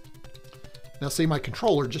is, now see, my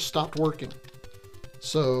controller just stopped working.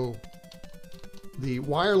 So the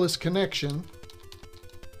wireless connection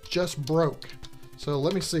just broke. So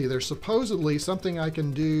let me see, there's supposedly something I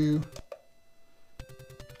can do.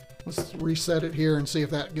 Let's reset it here and see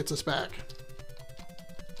if that gets us back.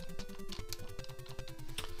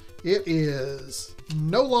 It is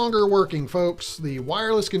no longer working, folks. The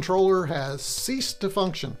wireless controller has ceased to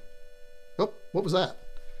function. Oh, what was that?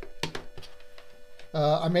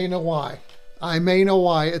 I may know why. I may know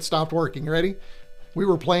why it stopped working. You ready? We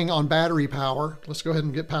were playing on battery power. Let's go ahead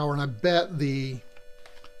and get power, and I bet the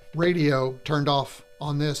radio turned off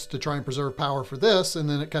on this to try and preserve power for this, and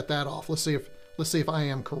then it cut that off. Let's see if I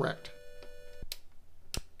am correct.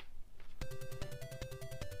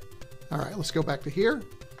 All right, let's go back to here.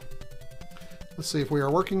 Let's see if we are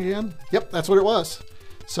working again. Yep, that's what it was.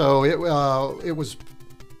 So it was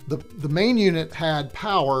the main unit had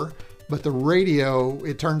power, but the radio,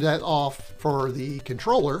 it turned that off for the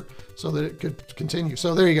controller so that it could continue.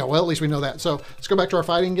 So there you go. Well, at least we know that. So let's go back to our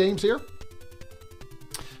fighting games here.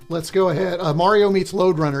 Let's go ahead. Mario meets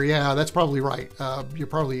Lode Runner. Yeah, that's probably right. You're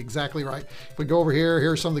probably exactly right. If we go over here,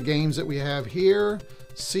 here's some of the games that we have here.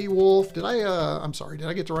 Seawolf. I'm sorry, did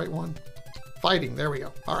I get the right one? Fighting, there we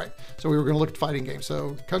go. All right, so we were gonna look at fighting games.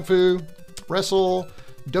 So Kung Fu, Wrestle,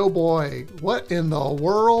 Doughboy. What in the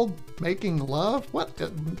world? Making Love? What?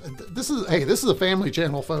 This is a family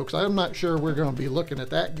channel, folks. I'm not sure we're gonna be looking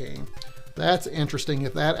at that game. That's interesting.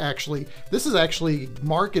 If that actually, this is actually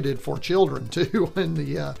marketed for children too in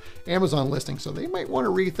the Amazon listing, so they might want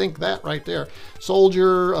to rethink that right there.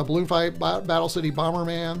 Soldier, Balloon Fight, Battle City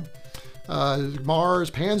Bomberman, Mars,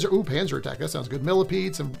 Panzer, ooh, Panzer Attack, that sounds good.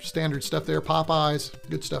 Millipede, some standard stuff there. Popeyes,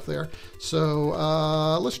 good stuff there. So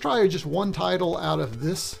let's try just one title out of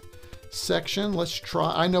this section. Let's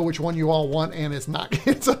try, I know which one you all want, and it's not,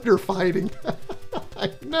 it's under fighting.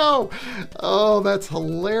 I know. Oh, that's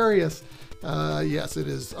hilarious. Yes, it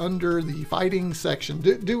is under the fighting section.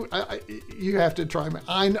 You have to try.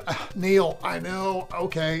 Neil, I know.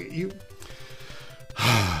 Okay, you.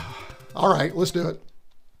 All right, let's do it.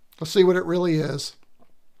 Let's see what it really is.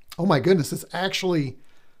 Oh my goodness, it's actually.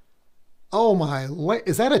 Oh my,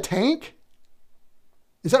 is that a tank?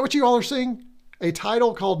 Is that what you all are seeing? A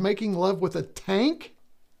title called "Making Love with a Tank."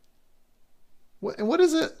 And what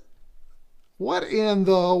is it? What in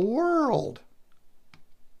the world?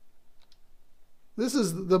 This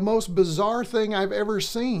is the most bizarre thing I've ever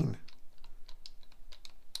seen.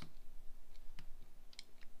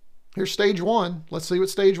 Here's stage one. Let's see what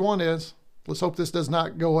stage one is. Let's hope this does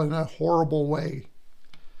not go in a horrible way.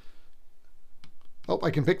 Oh,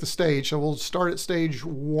 I can pick the stage. So we'll start at stage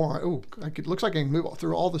one. Oh, it looks like I can move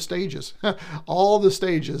through all the stages. All the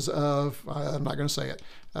stages of, I'm not going to say it.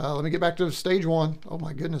 Let me get back to stage one. Oh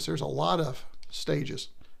my goodness, there's a lot of stages.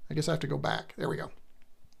 I guess I have to go back. There we go.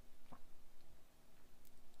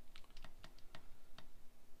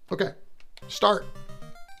 Okay, start.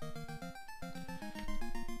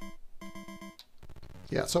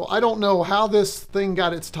 Yeah, so I don't know how this thing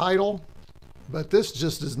got its title, but this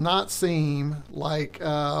just does not seem like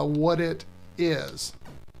what it is.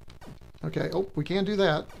 Okay, oh, we can't do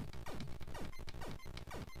that.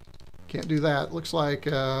 Can't do that. Looks like,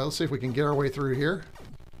 let's see if we can get our way through here.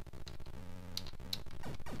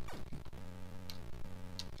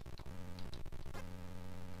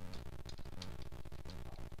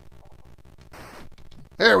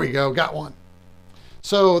 There we go, got one.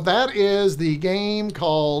 So that is the game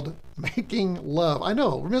called Making Love. I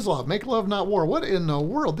know, Mislav, make love, not war. What in the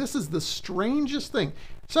world? This is the strangest thing.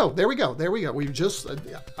 So there we go, there we go. We've just,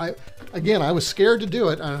 again, I was scared to do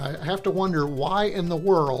it, and I have to wonder why in the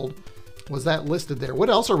world was that listed there.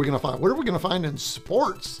 What else are we gonna find? What are we gonna find in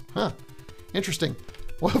sports? Huh, interesting.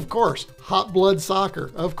 Well, of course, hot blood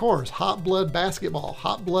soccer. Of course, hot blood basketball,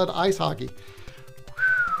 hot blood ice hockey.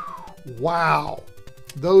 Wow.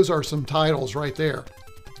 Those are some titles right there.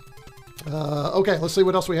 Okay, let's see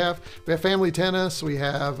what else we have. We have family tennis. We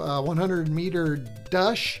have 100-meter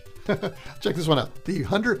dash. Check this one out. The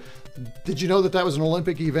 100. Did you know that that was an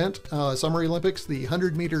Olympic event, Summer Olympics? The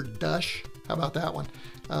 100-meter dash. How about that one?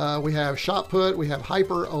 We have shot put. We have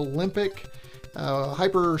hyper Olympic,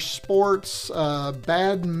 hyper sports,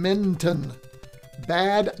 badminton.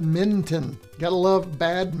 Badminton. Gotta love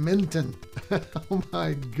badminton. Oh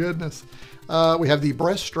my goodness. We have the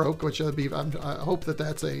breaststroke, which I hope that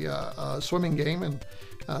that's a swimming game, and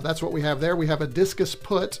that's what we have there. We have a discus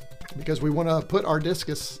put, because we want to put our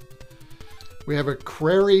discus. We have a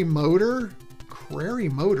crary motor,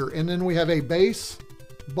 and then we have a base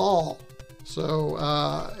ball. So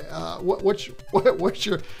what's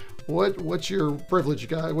your privilege,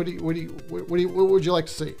 guy? What would you like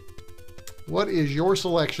to see? What is your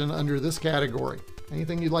selection under this category?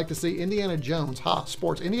 Anything you'd like to see? Indiana Jones,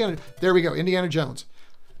 sports. Indiana, there we go, Indiana Jones.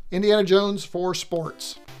 Indiana Jones for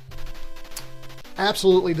sports.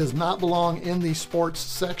 Absolutely does not belong in the sports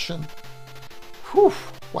section. Whew,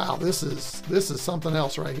 wow, this is something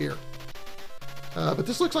else right here. But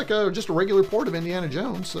this looks like just a regular port of Indiana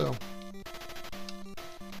Jones, so.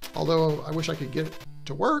 Although I wish I could get it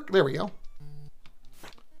to work. There we go.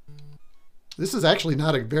 This is actually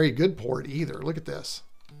not a very good port either. Look at this.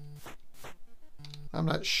 I'm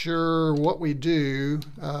not sure what we do.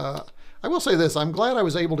 I will say this. I'm glad I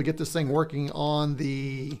was able to get this thing working on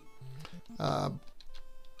the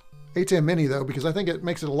ATEM Mini, though, because I think it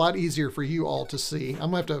makes it a lot easier for you all to see.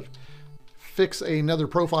 I'm going to have to fix another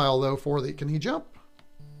profile, though, for the... Can he jump?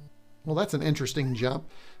 Well, that's an interesting jump.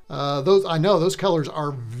 I know those colors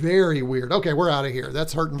are very weird. Okay, we're out of here.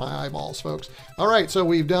 That's hurting my eyeballs, folks. All right, so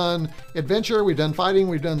we've done adventure, we've done fighting,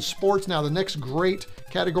 we've done sports. Now the next great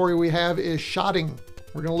category we have is shotting.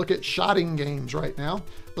 We're going to look at shotting games right now.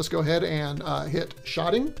 Let's go ahead and hit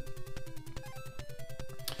shotting.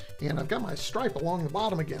 And I've got my stripe along the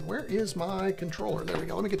bottom again. Where is my controller? There we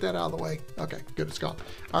go. Let me get that out of the way. Okay, good, it's gone.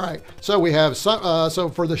 All right, so we have some. So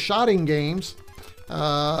for the shotting games.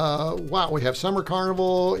 Wow, we have Summer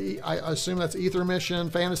Carnival. I assume that's Ether Mission,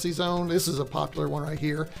 Fantasy Zone. This is a popular one right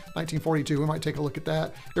here, 1942. We might take a look at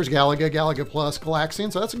that. There's Galaga, Galaga Plus,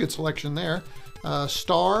 Galaxian. So that's a good selection there.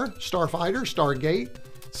 Starfighter, Stargate,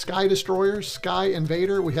 Sky Destroyer, Sky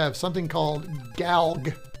Invader. We have something called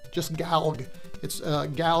Galg, just Galg. It's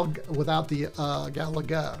Galg without the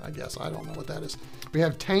Galaga, I guess. I don't know what that is. We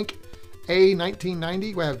have Tank A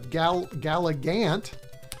 1990. We have Galagant,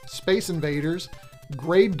 Space Invaders,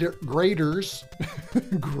 Gradirs.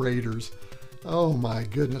 Gradirs. Oh my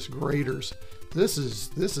goodness, Gradirs. This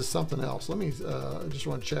is something else. Let me just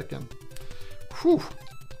want to check in. Whew.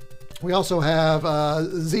 We also have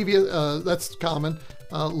Zevia, that's common.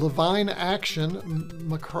 Levine Action,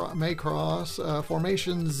 Macross,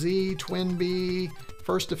 Formation Z, Twin B,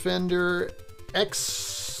 First Defender,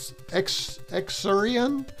 Exurian,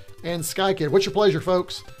 and Sky Kid. What's your pleasure,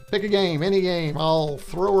 folks? Pick a game, any game. I'll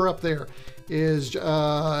throw her up there.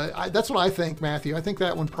 That's what I think, Matthew. I think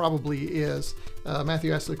that one probably is.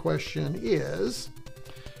 Matthew asked the question, is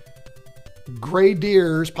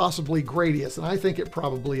Gradirs possibly Gradius? And I think it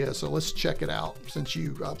probably is. So let's check it out. Since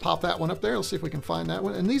you popped that one up there, let's see if we can find that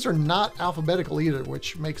one. And these are not alphabetical either,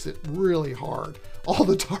 which makes it really hard. All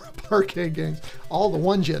the arcade games, all the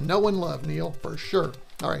ones you know and love, Neil, for sure.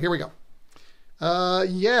 All right, here we go.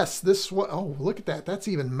 Yes, this one. Oh, look at that. That's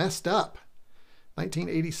even messed up.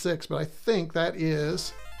 1986, but I think that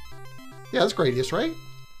is, yeah, that's Gradius, right?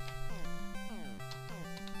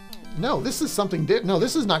 No, this is something different. No,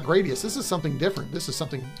 this is not Gradius. This is something different. This is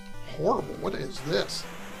something horrible. What is this?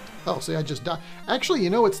 Oh, see, I just died. Actually, you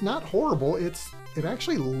know, it's not horrible. It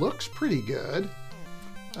actually looks pretty good.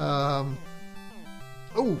 Oh,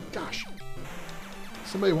 gosh.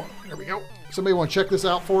 There we go. Somebody want to check this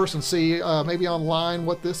out for us and see maybe online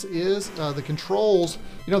what this is. The controls,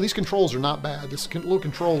 you know, these controls are not bad. This little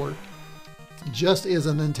controller just is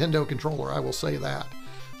a Nintendo controller, I will say that.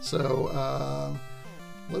 So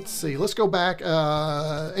let's see. Let's go back.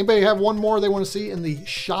 Anybody have one more they want to see in the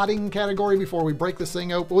shotting category before we break this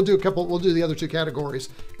thing open? We'll do the other two categories,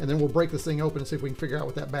 and then we'll break this thing open and see if we can figure out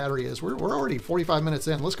what that battery is. We're already 45 minutes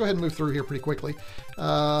in. Let's go ahead and move through here pretty quickly.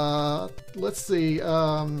 Let's see.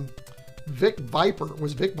 Vic Viper.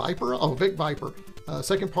 Was Vic Viper? Oh, Vic Viper.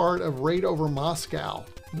 Second part of Raid Over Moscow.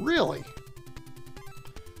 Really?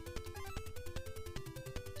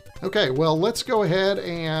 Okay, well, let's go ahead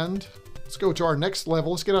and let's go to our next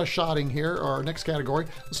level. Let's get our shotting here, our next category.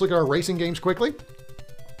 Let's look at our racing games quickly.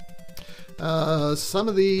 Some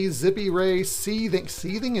of these, Zippy Race, Seething.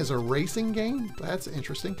 Seething is a racing game? That's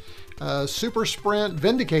interesting. Super Sprint,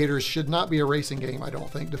 Vindicators should not be a racing game, I don't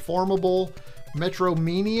think. Deformable,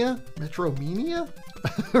 Metromania?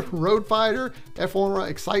 Road Fighter,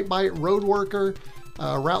 F1 Excitebike, Road Worker,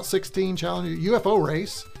 Route 16 Challenger, UFO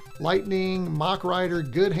Race, Lightning, Mach Rider,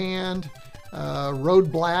 Good Hand,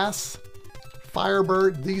 Road Blast,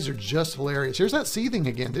 Firebird. These are just hilarious. Here's that Seething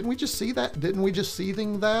again. Didn't we just see that? Didn't we just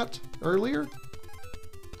Seething that earlier?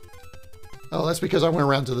 Oh, that's because I went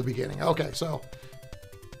around to the beginning. Okay, so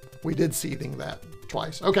we did Seething that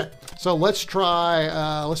twice. Okay, so let's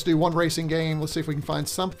try, let's do one racing game. Let's see if we can find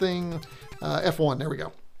something. F1, there we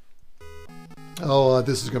go. Oh,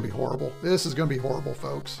 this is going to be horrible. This is going to be horrible,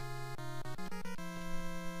 folks.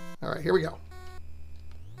 All right, here we go.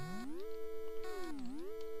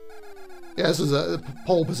 Yeah, this is a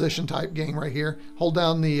pole position type game right here. Hold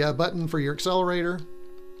down the button for your accelerator.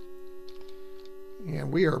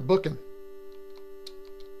 And we are booking.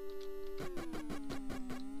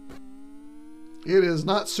 It is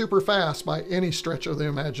not super fast by any stretch of the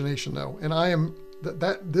imagination, though. And I am,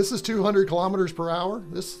 this is 200 kilometers per hour.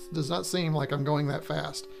 This does not seem like I'm going that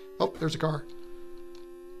fast. Oh, there's a car.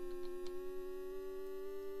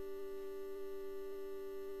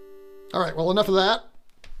 All right, well, enough of that.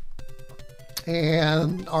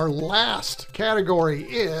 And our last category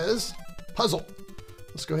is puzzle.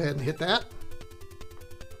 Let's go ahead and hit that.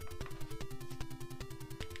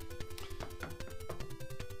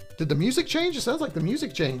 Did the music change? It sounds like the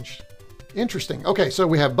music changed. Interesting. Okay, so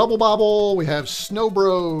we have Bubble Bobble, we have Snow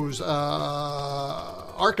Bros,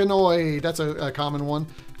 Arkanoid, that's a common one,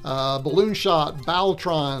 Balloon Shot,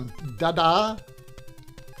 Baltron, Dada.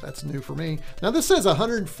 That's new for me. Now this says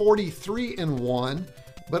 143 in one,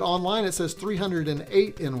 but online it says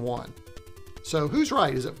 308 in one. So who's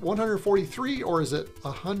right? Is it 143 or is it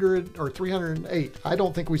 100 or 308? I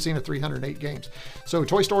don't think we've seen a 308 games. So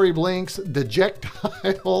Toy Story Blinks,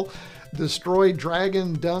 Dejectile, Destroy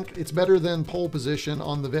Dragon, Dunk. It's better than Pole Position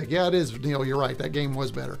on the Vic. Yeah, it is, Neil. You're right. That game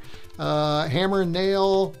was better. Hammer and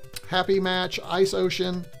Nail, Happy Match, Ice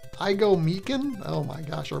Ocean, I Go Meekin. Oh my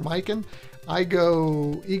gosh, or Miken.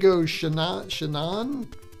 Ego Shannon,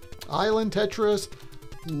 Island Tetris,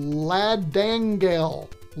 Ladangle,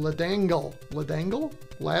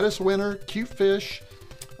 Lattice Winner, Cute Fish.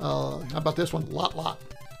 How about this one? Lot.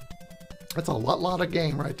 That's a lot of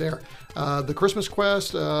game right there. The Christmas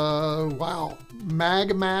Quest, wow.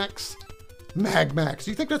 Mag Max. Do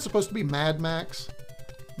you think that's supposed to be Mad Max?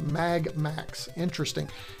 Mag Max, interesting.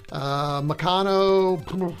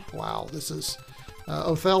 Meccano, wow, this is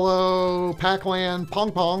Othello, Pac-Land,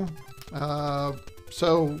 Pong Pong.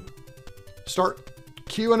 So start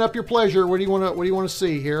queuing up your pleasure. What do you want to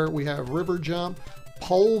see here? We have River Jump,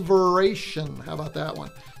 Pulveration. How about that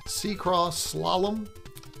one? Seacross Slalom.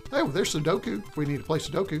 Oh, there's Sudoku, if we need to play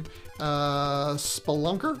Sudoku.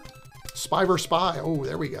 Spelunker, Spy vs. Spy. Oh,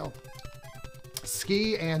 there we go.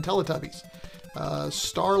 Ski and Teletubbies.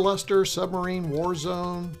 Starluster, Submarine,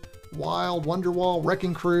 Warzone, Wild, Wonderwall,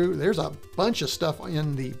 Wrecking Crew. There's a bunch of stuff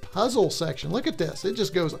in the puzzle section. Look at this. It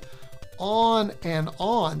just goes on and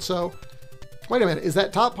on. So, wait a minute. Is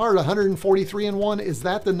that top part 143 in one? Is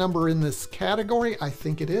that the number in this category? I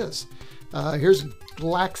think it is. Here's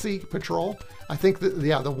Galaxy Patrol. I think that,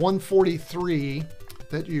 yeah, the 143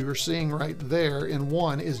 that you are seeing right there in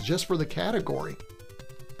one is just for the category.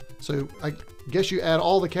 So I guess you add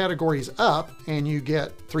all the categories up and you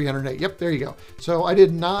get 308. Yep, there you go. So I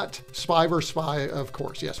did not Spy vs. Spy, of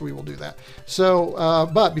course. Yes, we will do that. So,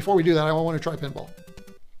 but before we do that, I want to try pinball.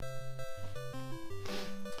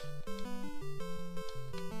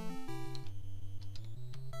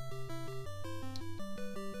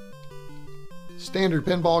 Standard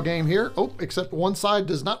pinball game here. Oh, except one side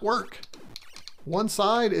does not work. One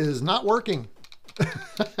side is not working.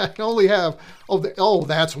 I only have, oh,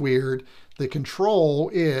 that's weird. The control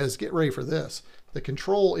is, get ready for this. The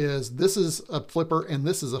control is, this is a flipper and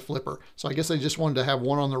this is a flipper. So I guess I just wanted to have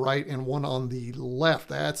one on the right and one on the left.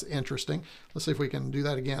 That's interesting. Let's see if we can do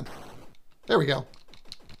that again. There we go.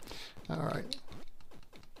 All right.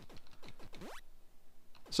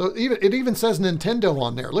 So it even says Nintendo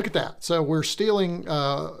on there. Look at that. So we're stealing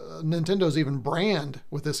Nintendo's even brand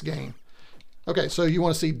with this game. Okay, so you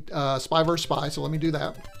want to see Spy vs. Spy, so let me do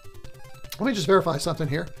that. Let me just verify something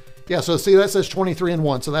here. Yeah, so see that says 23 in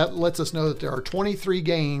one, so that lets us know that there are 23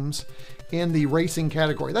 games in the racing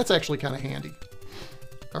category. That's actually kind of handy.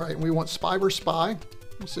 All right, we want Spy vs. Spy.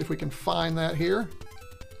 Let's see if we can find that here.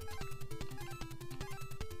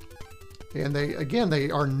 And they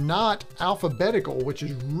are not alphabetical, which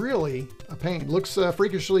is really a pain. Looks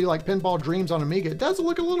freakishly like Pinball Dreams on Amiga. It does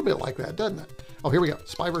look a little bit like that, doesn't it? Oh, here we go.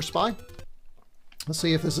 Spy vs. Spy. Let's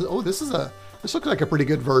see if this is, oh, this looks like a pretty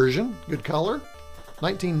good version. Good color.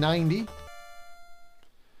 1990.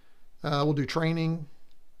 We'll do training.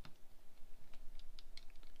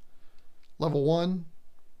 Level 1.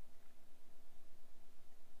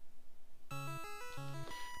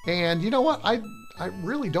 And you know what? I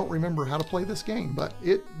really don't remember how to play this game, but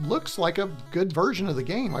it looks like a good version of the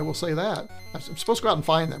game, I will say that. I'm supposed to go out and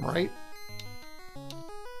find them, right?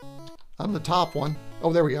 I'm the top one.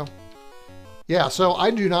 Oh, there we go. Yeah, so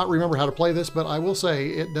I do not remember how to play this, but I will say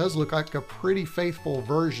it does look like a pretty faithful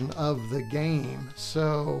version of the game.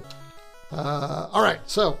 So, all right,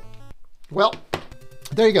 so, well,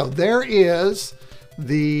 there you go. There is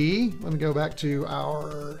the, let me go back to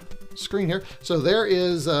our screen here. So there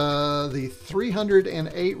is the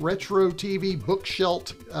 308 Retro TV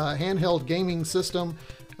bookshelf handheld gaming system.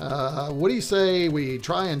 What do you say we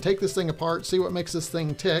try and take this thing apart, see what makes this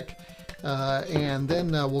thing tick, and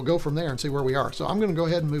then we'll go from there and see where we are. So I'm going to go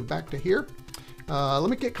ahead and move back to here. Let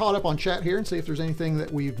me get caught up on chat here and see if there's anything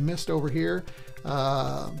that we've missed over here.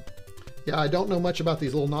 Yeah, I don't know much about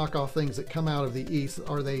these little knockoff things that come out of the East.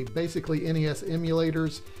 Are they basically NES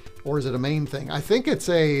emulators, or is it a main thing? I think it's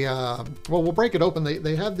a, well, we'll break it open.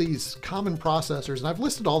 They have these common processors, and I've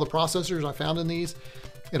listed all the processors I found in these,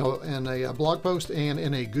 you know, in a blog post and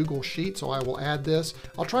in a Google Sheet, so I will add this.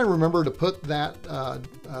 I'll try and remember to put that,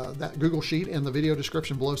 that Google Sheet in the video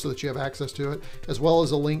description below so that you have access to it, as well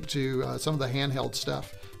as a link to some of the handheld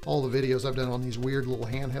stuff, all the videos I've done on these weird little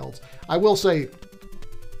handhelds. I will say,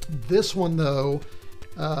 this one though,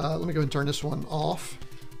 let me go ahead and turn this one off.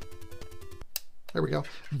 There we go.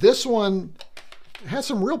 This one has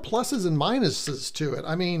some real pluses and minuses to it.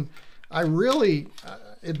 I mean, I really,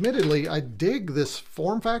 admittedly, I dig this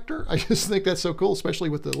form factor. I just think that's so cool, especially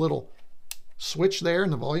with the little switch there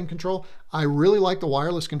and the volume control. I really like the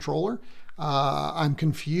wireless controller. I'm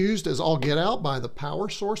confused as all get out by the power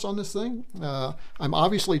source on this thing. I'm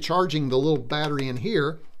obviously charging the little battery in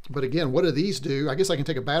here, but again, what do these do? I guess I can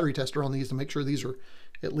take a battery tester on these to make sure these are,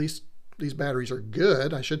 at least these batteries are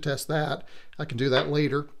good. I should test that. I can do that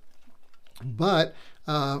later. But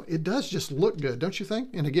it does just look good, don't you think?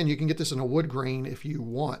 And again, you can get this in a wood grain if you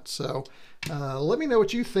want. So let me know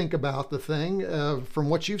what you think about the thing from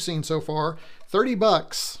what you've seen so far. 30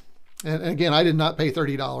 bucks. And again, I did not pay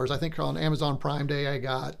 $30. I think on Amazon Prime Day, I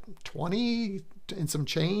got 20 and some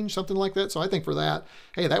change, something like that. So I think for that,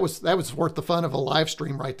 hey, that was worth the fun of a live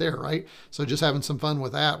stream right there, right? So just having some fun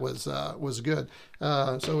with that was good.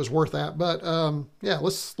 So it was worth that. But yeah,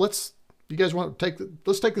 let's you guys want to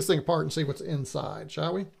let's take this thing apart and see what's inside,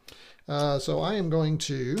 shall we? So I am going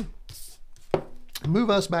to move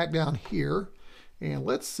us back down here, and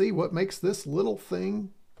let's see what makes this little thing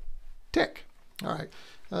tick. All right,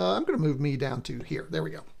 I'm going to move me down to here. There we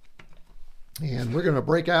go. And we're going to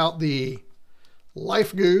break out the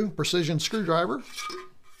LifeGoo precision screwdriver.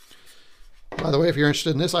 By the way, if you're interested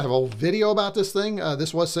in this, I have a video about this thing.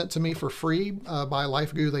 This was sent to me for free by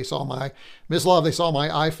LifeGoo. They saw my Mislav, they saw my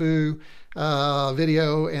iFu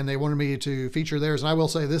video, and they wanted me to feature theirs. And I will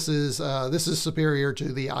say this is superior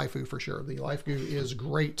to the iFu for sure. The LifeGoo is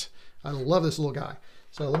great. I love this little guy.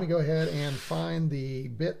 So let me go ahead and find the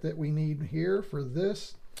bit that we need here for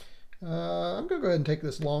this. I'm going to go ahead and take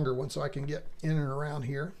this longer one so I can get in and around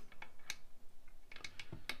here.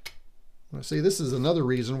 See, this is another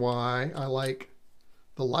reason why I like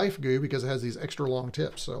the LifeGoo, because it has these extra long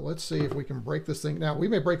tips. So let's see if we can break this thing. Now, we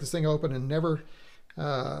may break this thing open and never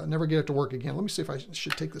get it to work again. Let me see if I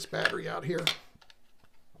should take this battery out here.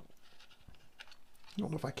 I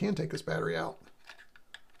don't know if I can take this battery out.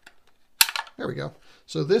 There we go.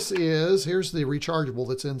 So this is, here's the rechargeable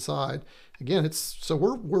that's inside. Again, so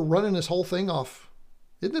we're running this whole thing off.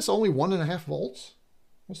 Isn't this only 1.5 volts?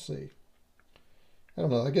 Let's see. I don't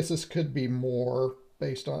know. I guess this could be more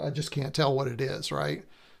based on, I just can't tell what it is, right?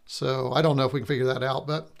 So I don't know if we can figure that out,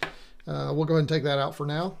 but we'll go ahead and take that out for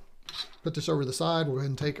now. Put this over to the side. We'll go ahead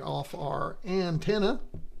and take off our antenna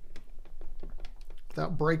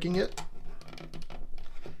without breaking it.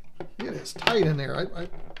 It is tight in there. I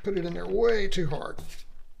put it in there way too hard.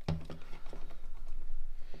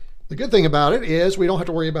 The good thing about it is we don't have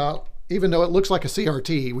to worry about, even though it looks like a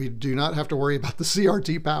CRT, we do not have to worry about the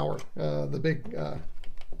CRT power, the big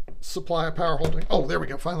supply of power holding. Oh, there we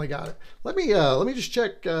go. Finally got it. Let me just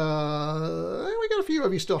check. We got a few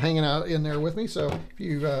of you still hanging out in there with me. So if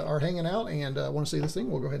you are hanging out and want to see this thing,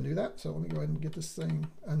 we'll go ahead and do that. So let me go ahead and get this thing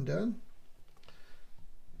undone.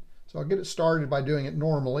 So I'll get it started by doing it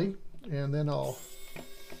normally, and then I'll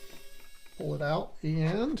pull it out,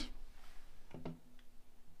 and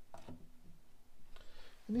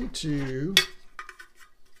I need to,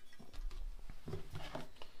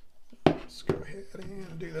 let's go ahead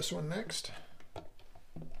and do this one next.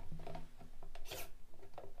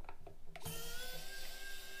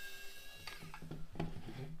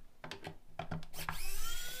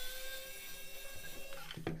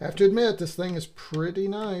 I have to admit, this thing is pretty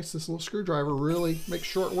nice. This little screwdriver really makes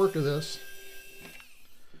short work of this.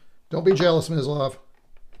 Don't be jealous, Mislav.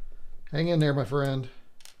 Hang in there, my friend.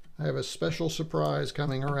 I have a special surprise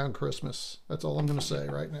coming around Christmas. That's all I'm going to say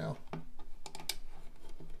right now.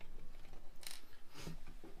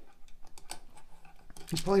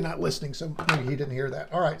 He's probably not listening, so maybe he didn't hear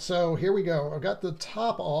that. All right, so here we go. I've got the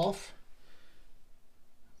top off.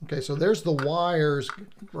 Okay, so there's the wires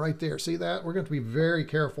right there. See that? We're going to be very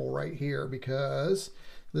careful right here because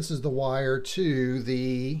this is the wire to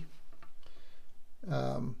the,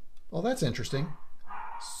 well, that's interesting.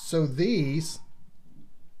 So these,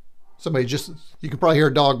 somebody just, you can probably hear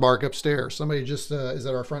a dog bark upstairs. Somebody just is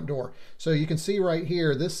at our front door. So you can see right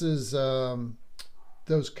here, this is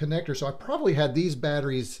those connectors. So I probably had these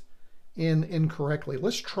batteries in incorrectly.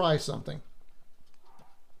 Let's try something.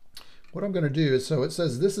 What I'm going to do is, so it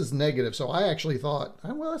says this is negative. So I actually thought,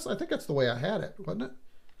 well, I think that's the way I had it, wasn't it?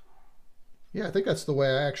 Yeah, I think that's the way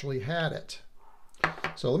I actually had it.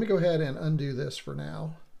 So let me go ahead and undo this for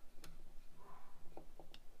now.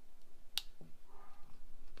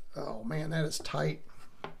 Oh man, that is tight.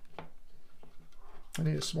 I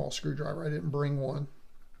need a small screwdriver. I didn't bring one.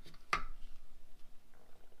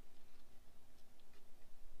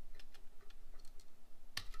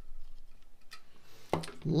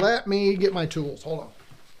 Let me get my tools. Hold on.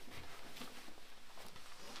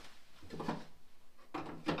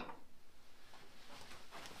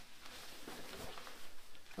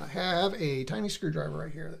 I have a tiny screwdriver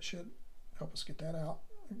right here that should help us get that out.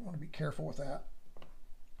 I want to be careful with that.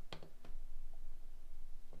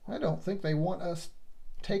 I don't think they want us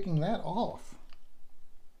taking that off.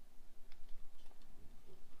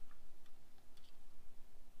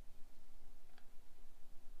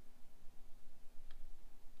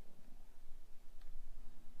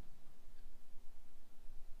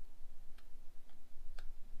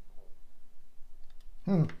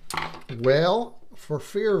 Well, for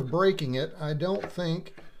fear of breaking it, I don't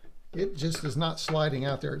think it just is not sliding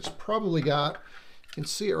out there. It's probably got, you can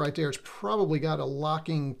see it right there, it's probably got a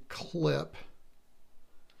locking clip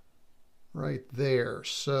right there.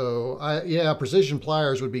 So yeah, precision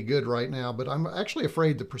pliers would be good right now, but I'm actually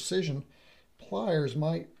afraid the precision pliers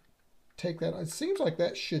might take that. It seems like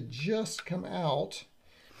that should just come out.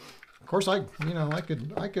 Of course, I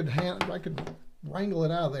could wrangle it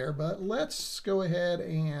out of there, but let's go ahead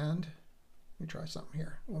and let me try something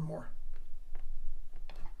here. One more.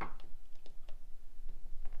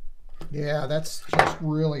 Yeah, that's just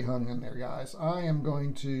really hung in there, guys. I am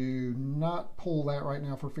going to not pull that right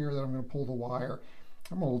now for fear that I'm going to pull the wire.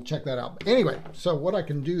 I'm going to check that out. But anyway, so what I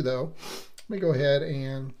can do though, let me go ahead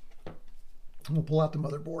and I'm going to pull out the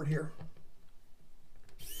motherboard here.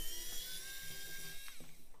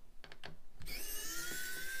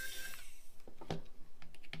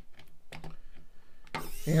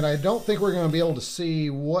 And I don't think we're going to be able to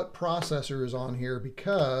see what processor is on here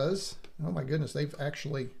because, oh my goodness, they've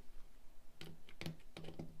actually,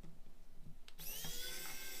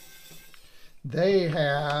 they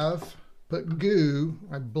have put goo,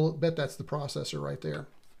 I bet that's the processor right there.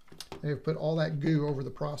 They've put all that goo over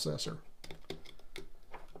the processor.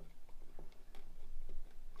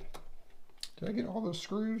 Did I get all those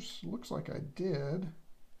screws? Looks like I did.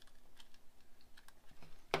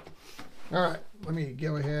 All right, let me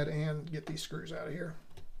go ahead and get these screws out of here.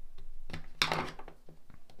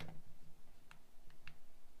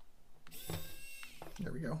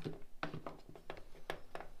 There we go.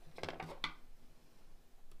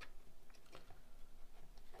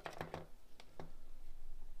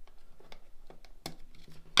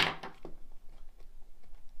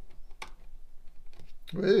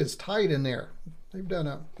 It is tight in there. They've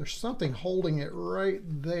done there's something holding it right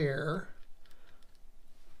there.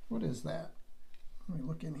 What is that? Let me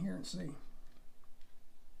look in here and see.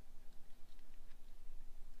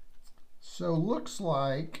 So looks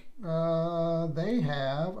like they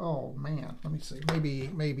have, oh man, let me see. Maybe.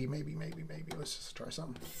 Let's just try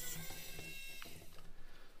something.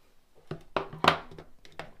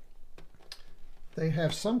 They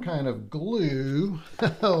have some kind of glue.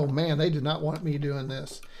 Oh man, they did not want me doing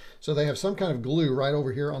this. So they have some kind of glue right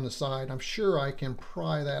over here on the side. I'm sure I can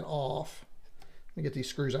pry that off. Let me get these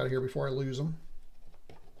screws out of here before I lose them.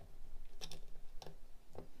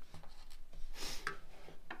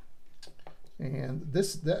 And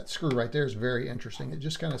that screw right there is very interesting. It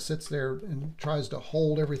just kind of sits there and tries to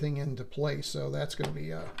hold everything into place. So that's going to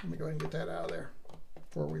be, let me go ahead and get that out of there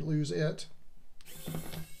before we lose it.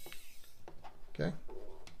 Okay.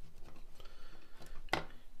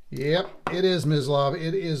 Yep, it is Mislav.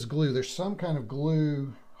 It is glue. There's some kind of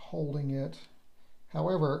glue holding it.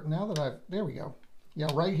 However, now that there we go. Yeah,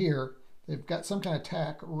 right here, they've got some kind of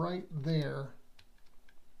tack right there.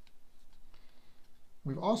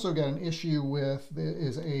 We've also got an issue with,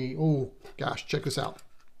 oh gosh, check this out.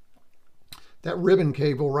 That ribbon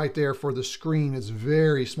cable right there for the screen is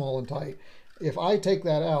very small and tight. If I take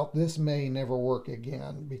that out, this may never work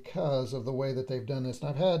again because of the way that they've done this. And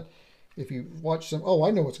I've had, if you watch some, oh, I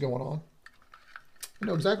know what's going on. I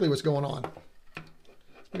know exactly what's going on. Look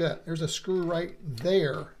at that, there's a screw right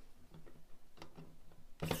there.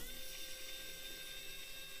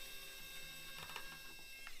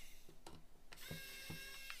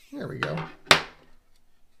 There we go.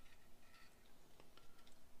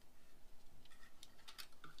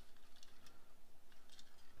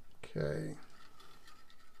 Okay.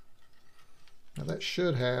 Now that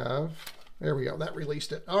should have, there we go, that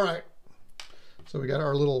released it. All right. So we got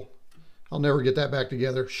our little, I'll never get that back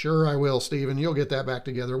together. Sure I will, Steven. You'll get that back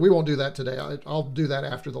together. We won't do that today. I'll do that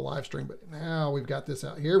after the live stream. But now we've got this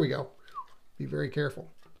out. Here we go. Be very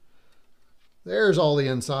careful. There's all the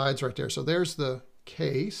insides right there. So there's the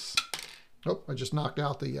case. Oh, I just knocked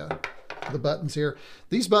out the buttons here.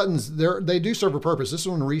 These buttons, they do serve a purpose. This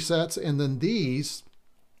one resets, and then these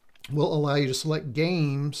will allow you to select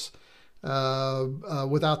games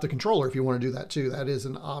without the controller if you want to do that too. That is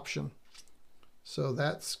an option. So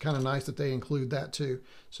that's kind of nice that they include that too.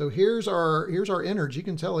 So here's our innards. You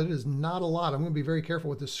can tell it is not a lot. I'm going to be very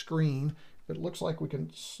careful with this screen. But it looks like we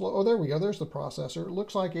can slow. Oh, there we go. There's the processor. It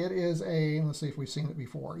looks like it is a, let's see if we've seen it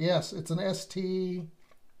before. Yes, it's an ST.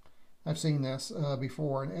 I've seen this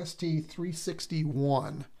before, an ST361.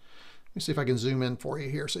 Let me see if I can zoom in for you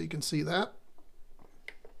here so you can see that.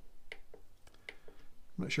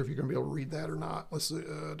 I'm not sure if you're going to be able to read that or not. Let's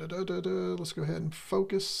let's go ahead and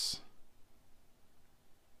focus.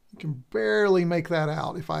 You can barely make that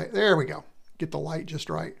out. There we go. Get the light just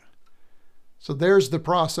right. So there's the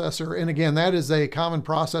processor. And again, that is a common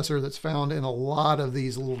processor that's found in a lot of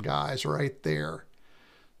these little guys right there.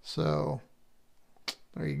 So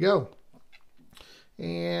there you go.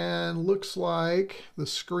 And looks like the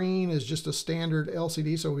screen is just a standard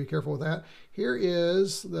LCD, so be careful with that. Here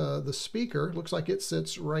is the speaker. Looks like it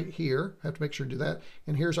sits right here. Have to make sure to do that.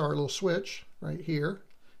 And here's our little switch right here.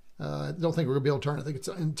 I don't think we're going to be able to turn it. I think it's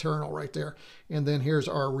internal right there. And then here's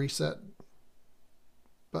our reset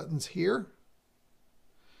buttons here.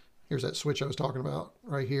 Here's that switch I was talking about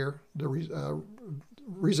right here. The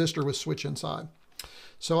resistor with switch inside.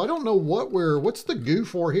 So I don't know what's the goo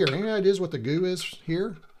for here? Any ideas what the goo is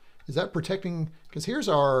here? Is that protecting, because here's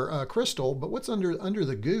our crystal, but what's under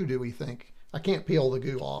the goo, do we think? I can't peel the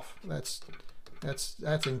goo off. That's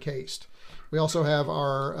encased. We also have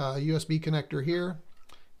our USB connector here,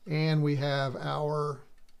 and we have our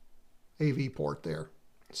AV port there.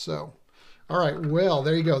 So, all right, well,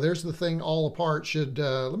 there you go. There's the thing all apart.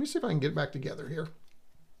 Let me see if I can get it back together here.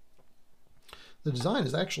 The design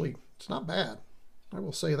is actually, it's not bad. I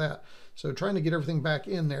will say that. So trying to get everything back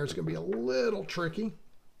in there is going to be a little tricky.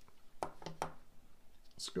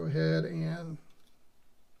 Let's go ahead and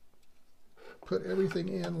put everything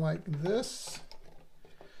in like this.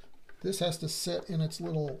 This has to sit in its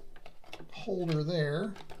little holder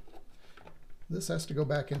there. This has to go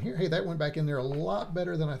back in here. Hey, that went back in there a lot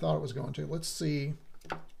better than I thought it was going to. Let's see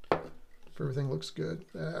if everything looks good.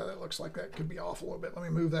 That looks like that could be off a little bit. Let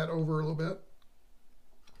me move that over a little bit.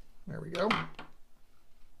 There we go.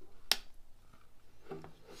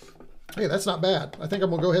 Hey, that's not bad. I think I'm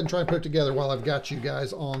gonna go ahead and try and put it together while I've got you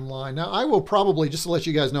guys online. Now, I will probably, just to let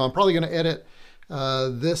you guys know, I'm probably gonna edit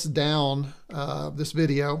this down, this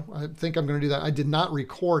video. I think I'm gonna do that. I did not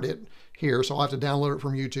record it here, so I'll have to download it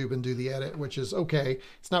from YouTube and do the edit, which is okay.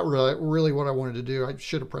 It's not really what I wanted to do. I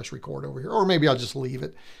should have pressed record over here, or maybe I'll just leave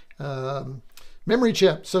it. Memory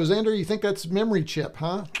chip. So Xander, you think that's memory chip,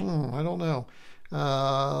 huh? I don't know.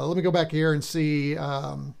 Let me go back here and see.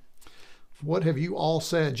 What have you all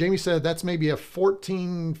said? Jamie said that's maybe a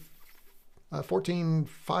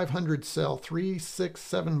 14500 cell,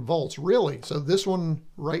 367 volts. Really? So this one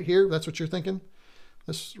right here, that's what you're thinking?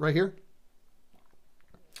 This right here?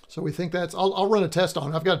 So we think that's, I'll run a test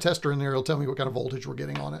on it. I've got a tester in there. It'll tell me what kind of voltage we're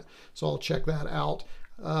getting on it. So I'll check that out.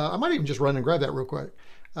 I might even just run and grab that real quick.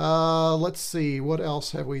 Let's see, what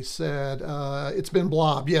else have we said? It's been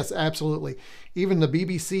blobbed. Yes, absolutely. Even the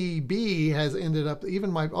BBC B has ended up, even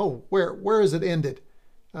my, oh, where is it ended?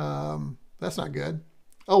 That's not good.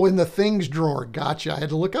 Oh, in the things drawer. Gotcha. I had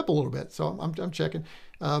to look up a little bit, so I'm checking.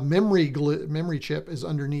 Memory chip is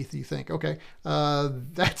underneath, you think. Okay.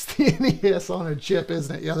 That's the NES on a chip,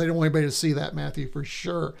 isn't it? Yeah, they don't want anybody to see that, Matthew, for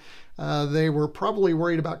sure. They were probably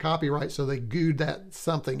worried about copyright, so they gooed that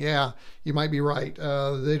something. Yeah, you might be right.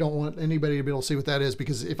 They don't want anybody to be able to see what that is,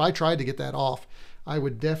 because if I tried to get that off, I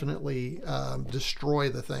would definitely destroy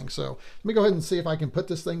the thing. So let me go ahead and see if I can put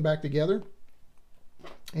this thing back together.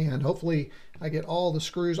 And hopefully I get all the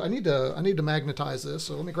screws. I need to magnetize this,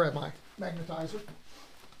 so let me grab my magnetizer.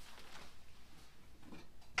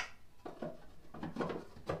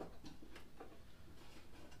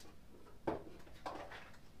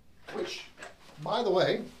 Which, by the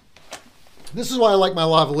way, this is why I like my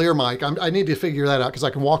lavalier mic. I need to figure that out, because I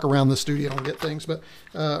can walk around the studio and get things, but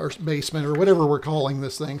or basement or whatever we're calling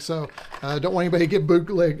this thing. So don't want anybody to get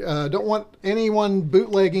bootleg. Don't want anyone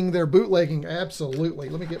bootlegging their bootlegging. Absolutely.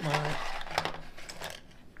 Let me get my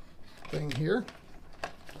thing here.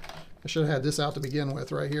 I should have had this out to begin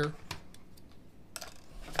with right here.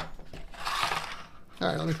 All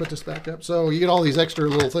right, let me put this back up. So you get all these extra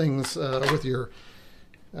little things with your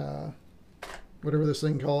whatever this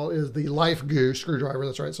thing called is, the life goo screwdriver.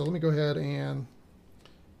 That's right. So let me go ahead and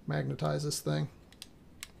magnetize this thing.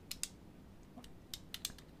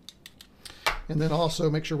 And then also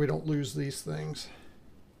make sure we don't lose these things.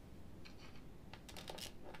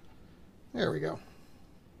 There we go.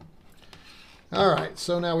 All right,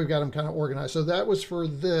 so now we've got them kind of organized. So that was for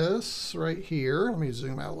this right here. Let me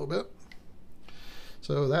zoom out a little bit.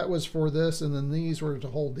 So that was for this, and then these were to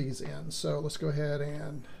hold these in. So let's go ahead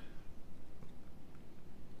and...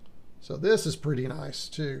 So this is pretty nice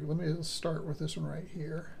too. Let's start with this one right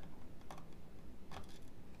here.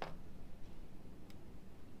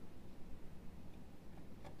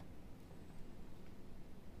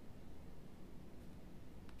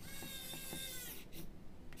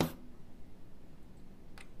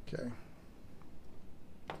 Okay.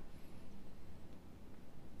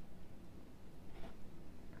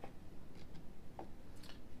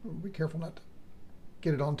 Be careful not to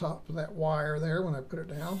get it on top of that wire there when I put it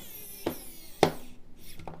down.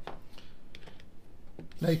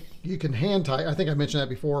 Now you can hand tighten. I think I mentioned that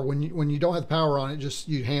before. When you don't have the power on it, just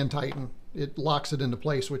you hand tighten. It locks it into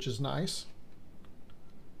place, which is nice.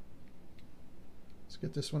 Let's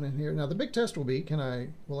get this one in here. Now the big test will be,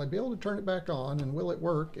 will I be able to turn it back on, and will it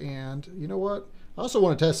work? And you know what? I also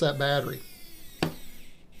want to test that battery.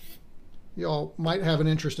 Y'all might have an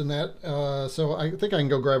interest in that. So I think I can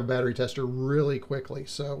go grab a battery tester really quickly.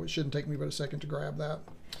 So it shouldn't take me but a second to grab that.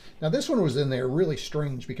 Now this one was in there really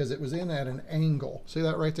strange because it was in at an angle. See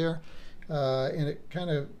that right there? And it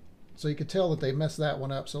kind of, so you could tell that they messed that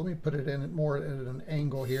one up. So let me put it in more at an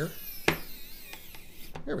angle here.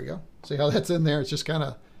 There we go. See how that's in there? It's just kind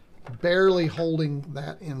of barely holding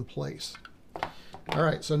that in place. All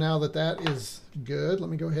right, so now that that is good,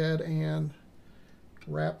 let me go ahead and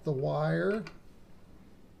wrap the wire.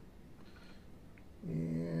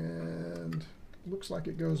 And looks like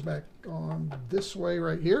it goes back on this way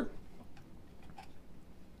right here.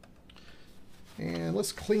 And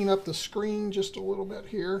let's clean up the screen just a little bit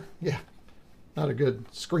here. Yeah, not a good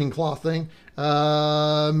screen cloth thing.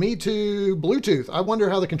 Me too, Bluetooth. I wonder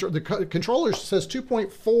how the controller says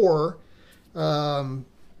 2.4.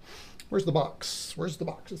 Where's the box? Where's the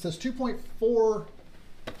box? It says 2.4.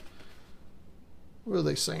 What are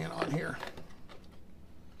they saying on here?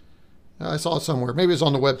 I saw it somewhere. Maybe it's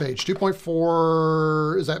on the web page.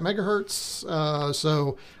 2.4, is that megahertz?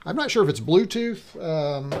 So I'm not sure if it's Bluetooth.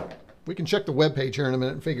 We can check the web page here in a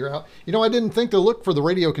minute and figure out. You know, I didn't think to look for the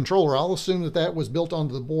radio controller. I'll assume that that was built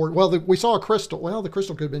onto the board. Well, we saw a crystal. Well, the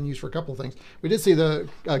crystal could have been used for a couple of things. We did see the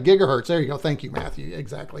gigahertz. There you go. Thank you, Matthew.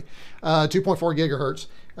 Exactly. 2.4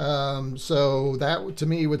 gigahertz. So that to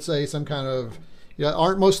me would say some kind of, yeah,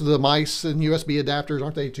 aren't most of the mice and USB adapters,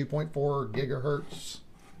 aren't they 2.4 gigahertz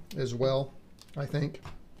as well, I think.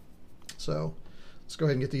 So let's go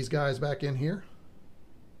ahead and get these guys back in here.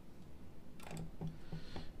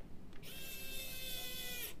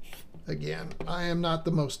 Again, I am not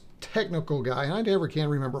the most technical guy, and I never can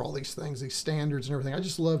remember all these things, these standards and everything. I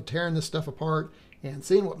just love tearing this stuff apart and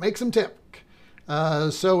seeing what makes them tick.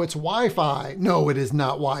 So it's Wi-Fi. No, it is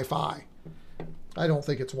not Wi-Fi. I don't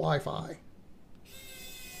think it's Wi-Fi.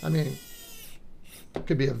 I mean, it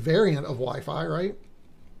could be a variant of Wi-Fi, right?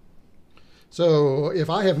 So if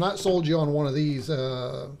I have not sold you on one of these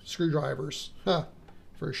screwdrivers,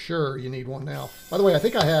 for sure you need one now. By the way, I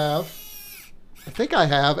think I have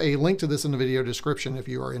a link to this in the video description if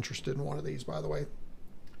you are interested in one of these, by the way.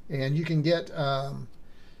 And you can get them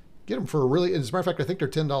for a really, as a matter of fact, I think they're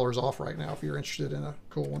 $10 off right now if you're interested in a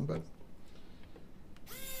cool one. But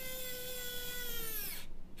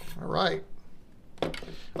All right.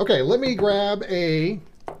 Okay, let me grab a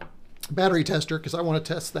battery tester because I want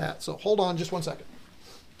to test that. So hold on just one second.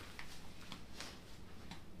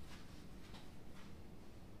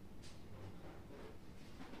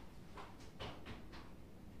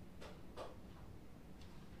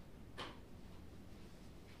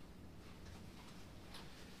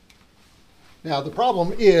 Now the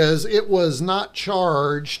problem is it was not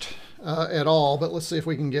charged at all, but let's see if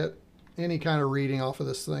we can get any kind of reading off of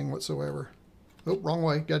this thing whatsoever. Oh, wrong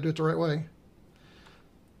way. Got to do it the right way.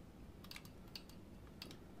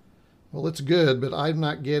 Well, it's good, but I'm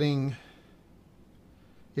not getting...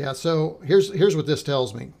 Yeah, so here's what this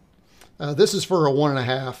tells me. This is for a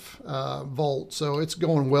 1.5 volt, so it's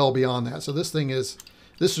going well beyond that. So this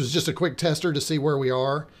was just a quick tester to see where we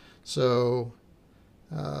are. So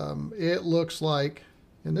it looks like,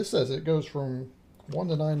 and this says it goes from 1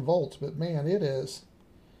 to 9 volts, but man, it is.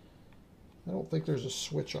 I don't think there's a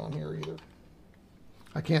switch on here either.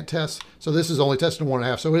 I can't test. So this is only testing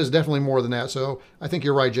 1.5, so it is definitely more than that. So I think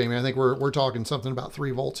you're right, Jamie. I think we're talking something about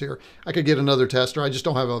 3 volts here. I could get another tester. I just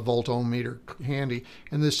don't have a volt ohm meter handy,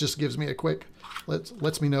 and this just gives me a quick,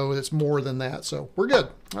 lets me know it's more than that. So we're good.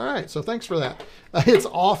 All right, so thanks for that. It's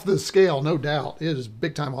off the scale, no doubt. It is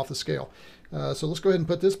big time off the scale. So let's go ahead and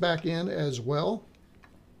put this back in as well.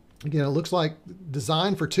 Again, it looks like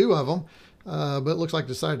designed for 2 of them, but it looks like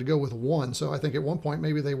decided to go with 1. So I think at one point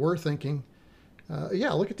maybe they were thinking,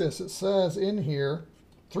 yeah, look at this. It says in here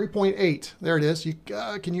 3.8. There it is.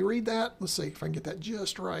 Can you read that? Let's see if I can get that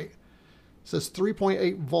just right. It says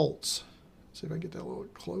 3.8 volts. Let's see if I can get that a little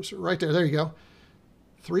closer. Right there. There you go.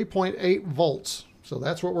 3.8 volts. So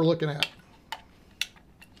that's what we're looking at.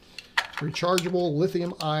 Rechargeable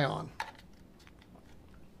lithium ion.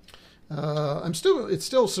 It's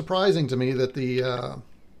still surprising to me that the,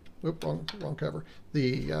 wrong cover.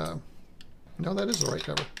 No, that is the right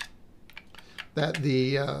cover. That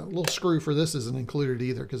the little screw for this isn't included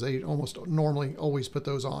either, because they normally always put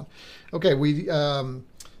those on. Okay, we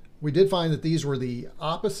did find that these were the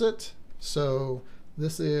opposite. So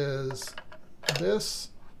this is this,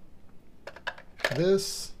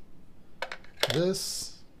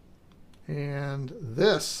 and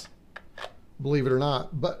this, believe it or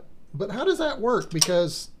not. But how does that work?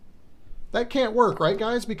 Because that can't work, right,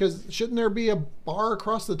 guys? Because shouldn't there be a bar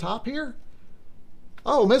across the top here?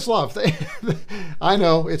 Oh, Mislav, I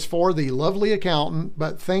know it's for the lovely accountant,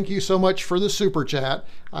 but thank you so much for the super chat.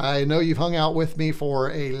 I know you've hung out with me for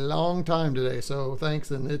a long time today, so thanks.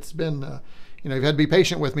 And it's been, you've had to be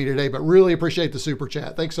patient with me today, but really appreciate the super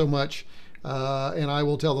chat. Thanks so much. And I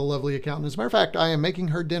will tell the lovely accountant. As a matter of fact, I am making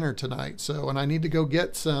her dinner tonight, and I need to go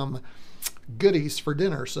get some goodies for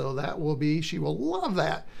dinner, so she will love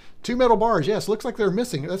that. 2 metal bars, yes, looks like they're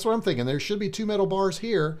missing. That's what I'm thinking. There should be 2 metal bars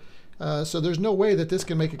here, so there's no way that this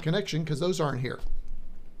can make a connection because those aren't here.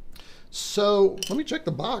 So let me check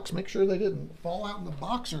the box, make sure they didn't fall out in the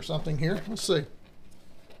box or something here. Let's see.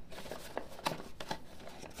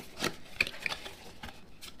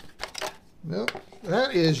 Nope,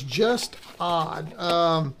 that is just odd.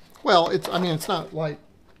 Well, it's not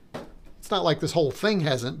like this whole thing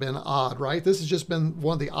hasn't been odd, right? This has just been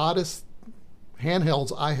one of the oddest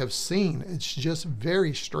handhelds I have seen. It's just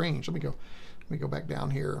very strange. Let me go back down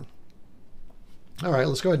here. All right,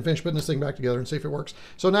 let's go ahead and finish putting this thing back together and see if it works.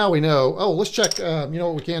 So now we know. Oh, let's check. You know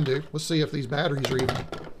what we can do? Let's see if these batteries are even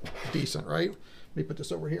decent, right? Let me put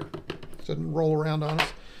this over here so it doesn't roll around on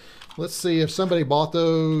us. Let's see if somebody bought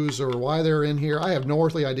those or why they're in here. I have no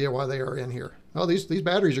earthly idea why they are in here. Oh, these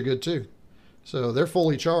batteries are good too. So they're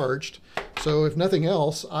fully charged. So if nothing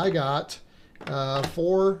else, I got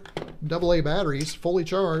 4 AA batteries fully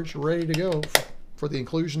charged, ready to go for the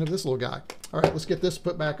inclusion of this little guy. All right, let's get this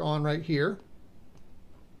put back on right here.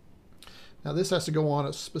 Now this has to go on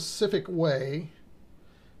a specific way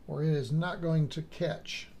or it is not going to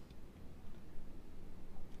catch.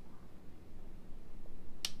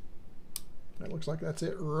 That looks like that's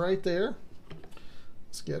it right there.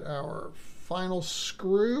 Let's get our final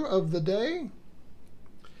screw of the day.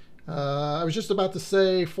 I was just about to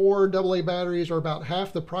say 4 AA batteries are about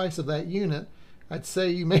half the price of that unit. I'd say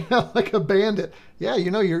you may have like a bandit. Yeah,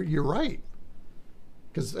 you're right.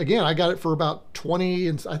 Because again, I got it for about 20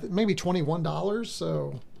 and I think maybe $21.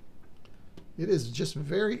 So it is just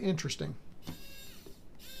very interesting.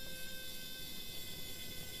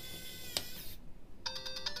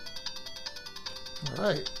 All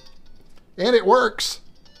right, and it works.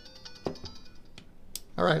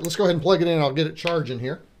 All right, let's go ahead and plug it in. I'll get it charging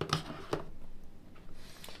here.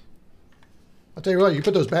 I'll tell you what, you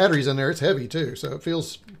put those batteries in there, it's heavy too, so it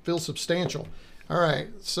feels substantial. All right,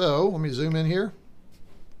 so let me zoom in here.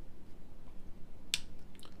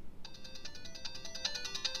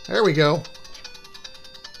 There we go.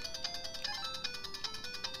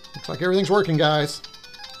 Looks like everything's working, guys.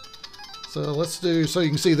 So let's do, so you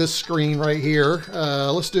can see this screen right here.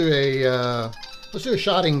 Let's do a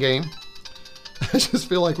shotting game. I just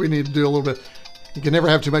feel like we need to do a little bit. You can never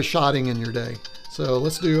have too much shotting in your day. So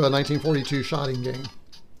let's do a 1942 shotting game.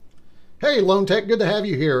 Hey, Lone Tech, good to have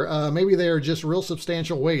you here. Maybe they are just real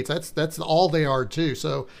substantial weights. That's all they are too.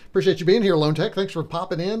 So appreciate you being here, Lone Tech. Thanks for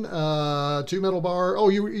popping in. 2 metal bar. Oh,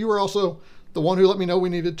 you were also the one who let me know we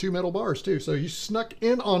needed 2 metal bars too. So you snuck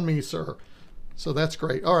in on me, sir. So that's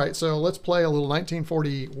great. All right, so let's play a little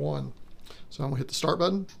 1941. So I'm gonna hit the start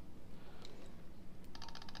button.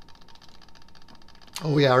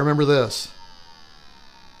 Oh yeah, I remember this.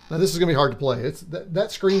 Now this is gonna be hard to play. It's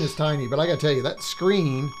that screen is tiny, but I gotta tell you, that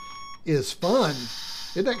screen is fun.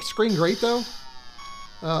 Isn't that screen great though?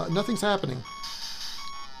 Nothing's happening.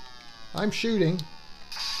 I'm shooting.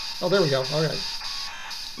 Oh, there we go. All right.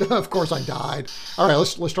 Of course I died. All right,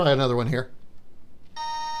 let's try another one here.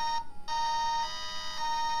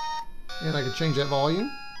 And I can change that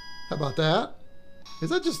volume. How about that? Is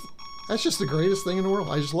that just, that's just the greatest thing in the world.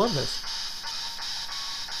 I just love this.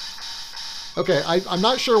 Okay, I'm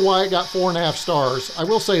not sure why it got 4.5 stars. I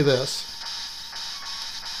will say this.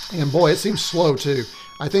 And boy, it seems slow too.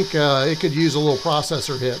 I think it could use a little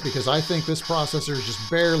processor hit because I think this processor is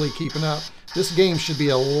just barely keeping up. This game should be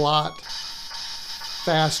a lot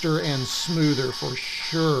faster and smoother for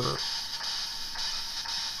sure.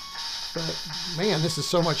 But man, this is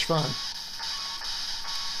so much fun.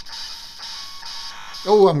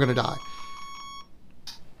 Oh, I'm gonna die.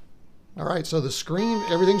 All right, so the screen,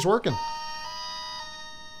 everything's working.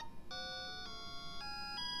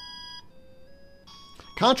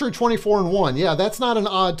 Contra 24-1. Yeah, that's not an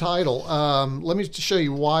odd title. Let me show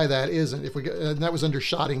you why that isn't. If we that was under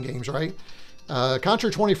shotting games, right?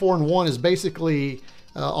 Contra 24-1 is basically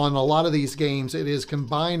on a lot of these games. It is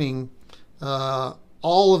combining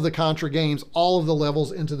all of the Contra games, all of the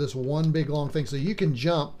levels into this one big long thing. So you can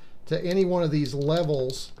jump to any one of these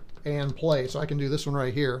levels and play. So I can do this one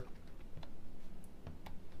right here.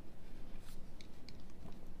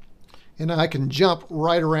 And I can jump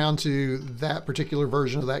right around to that particular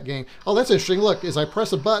version of that game. Oh, that's interesting. Look, as I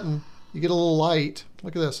press a button, you get a little light.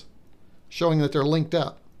 Look at this, showing that they're linked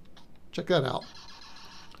up. Check that out.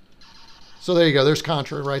 So there you go. There's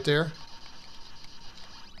Contra right there.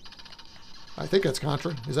 I think that's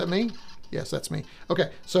Contra. Is that me? Yes, that's me.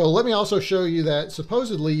 Okay, so let me also show you that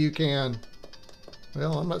supposedly you can,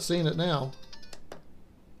 well, I'm not seeing it now.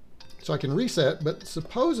 So I can reset, but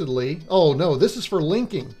supposedly, oh no, this is for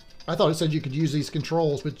linking. I thought it said you could use these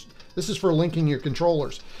controls, but this is for linking your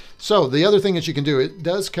controllers. So the other thing that you can do, it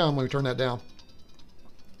does come, let me turn that down.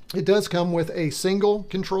 It does come with a single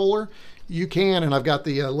controller. You can, and I've got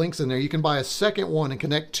the links in there, you can buy a second one and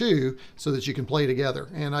connect 2 so that you can play together.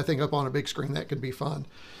 And I think up on a big screen that could be fun.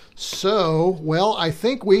 So, well, I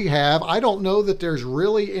think we have, I don't know that there's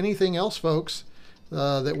really anything else, folks,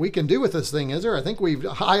 that we can do with this thing, is there? I think we've,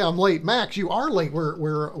 hi, I'm late. Max, you are late.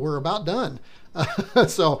 We're about done.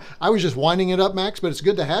 So I was just winding it up, Max, but it's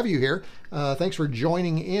good to have you here. Thanks for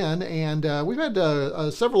joining in. And we've had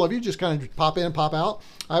several of you just kind of pop in, pop out.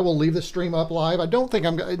 I will leave the stream up live. I don't think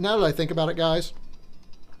I'm, now that I think about it, guys,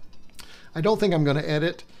 I don't think I'm going to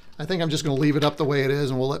edit. I think I'm just going to leave it up the way it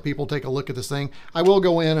is, and we'll let people take a look at this thing. I will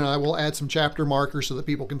go in and I will add some chapter markers so that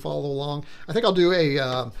people can follow along. I think I'll do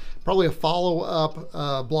a probably a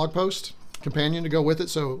follow-up blog post companion to go with it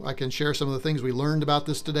so I can share some of the things we learned about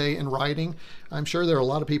this today in writing. I'm sure there are a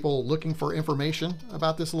lot of people looking for information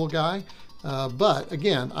about this little guy. But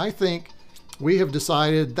again, I think we have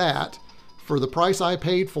decided that for the price I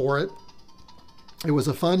paid for it, it was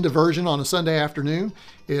a fun diversion on a Sunday afternoon.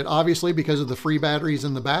 It obviously, because of the free batteries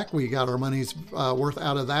in the back, we got our money's worth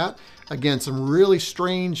out of that. Again, some really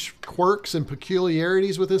strange quirks and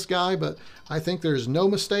peculiarities with this guy, but I think there's no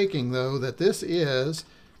mistaking, though, that this is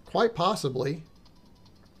quite possibly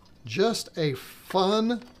just a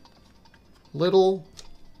fun little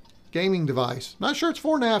gaming device. Not sure it's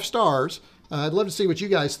 4.5 stars. I'd love to see what you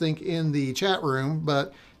guys think in the chat room,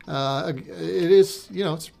 but it is, you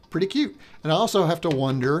know, it's pretty cute. And I also have to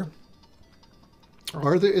wonder,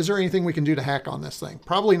 is there anything we can do to hack on this thing?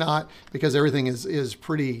 Probably not, because everything is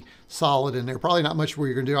pretty solid in there. Probably not much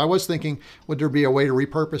we can do. I was thinking, would there be a way to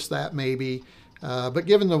repurpose that maybe? But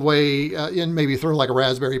given the way, and maybe throw like a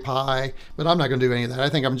Raspberry Pi, but I'm not going to do any of that. I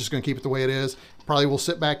think I'm just going to keep it the way it is. Probably will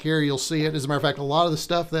sit back here. You'll see it. As a matter of fact, a lot of the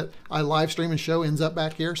stuff that I live stream and show ends up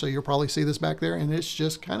back here. So you'll probably see this back there, and it's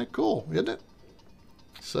just kind of cool, isn't it?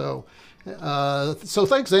 So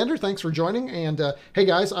thanks, Xander. Thanks for joining. And hey,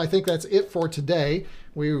 guys, I think that's it for today.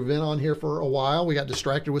 We've been on here for a while. We got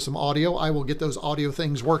distracted with some audio. I will get those audio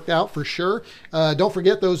things worked out for sure. Don't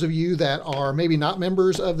forget, those of you that are maybe not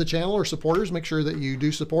members of the channel or supporters, make sure that you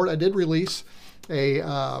do support. I did release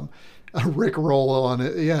a Rick roll on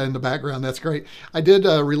it. Yeah, in the background. That's great. I did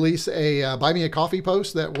release a Buy Me a Coffee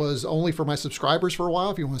post that was only for my subscribers for a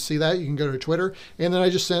while. If you want to see that, you can go to Twitter. And then I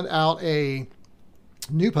just sent out a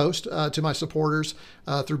new post to my supporters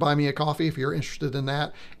through Buy Me a Coffee if you're interested in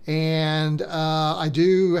that. And I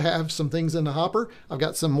do have some things in the hopper. I've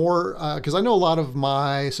got some more because I know a lot of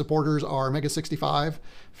my supporters are Mega 65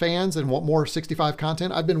 fans and want more 65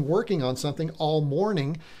 content. I've been working on something all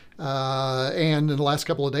morning and in the last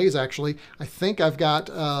couple of days, actually. I think I've got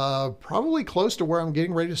probably close to where I'm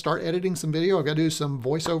getting ready to start editing some video. I've got to do some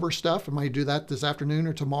voiceover stuff. I might do that this afternoon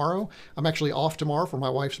or tomorrow. I'm actually off tomorrow for my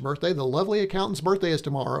wife's birthday. The lovely accountant's birthday is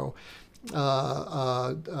tomorrow,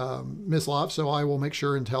 Mislav. So I will make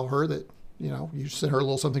sure and tell her that, you know, you sent her a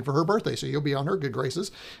little something for her birthday, so you'll be on her good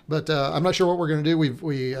graces. But I'm not sure what we're going to do. We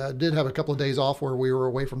did have a couple of days off where we were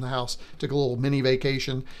away from the house, took a little mini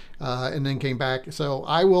vacation, and then came back. So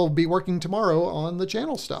I will be working tomorrow on the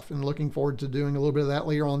channel stuff and looking forward to doing a little bit of that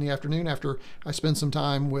later on in the afternoon after I spend some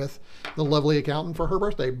time with the lovely accountant for her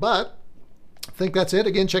birthday. But I think that's it.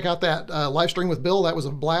 Again, check out that live stream with Bill. That was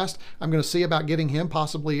a blast. I'm going to see about getting him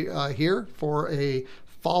possibly here for a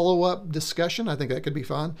follow-up discussion. I think that could be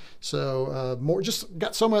fun. So more, just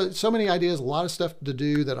got so many ideas, a lot of stuff to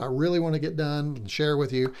do that I really want to get done and share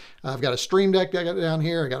with you. I've got a stream deck that I got down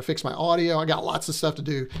here. I got to fix my audio. I got lots of stuff to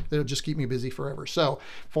do that'll just keep me busy forever. So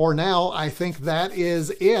for now, I think that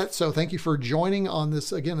is it. So thank you for joining on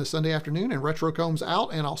this, again, this Sunday afternoon, and Retro Combs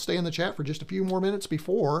out, and I'll stay in the chat for just a few more minutes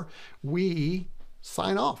before we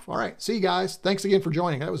sign off. All right. See you guys. Thanks again for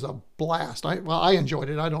joining. That was a blast. I enjoyed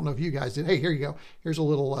it. I don't know if you guys did. Hey, here you go. Here's a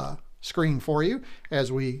little screen for you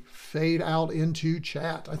as we fade out into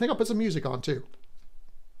chat. I think I'll put some music on too.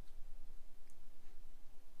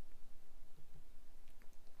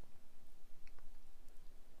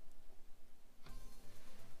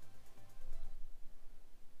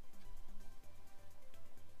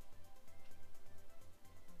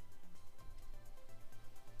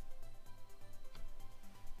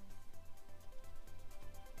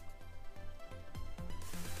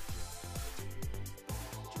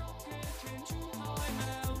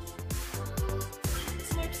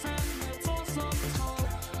 Slips and it's awesome.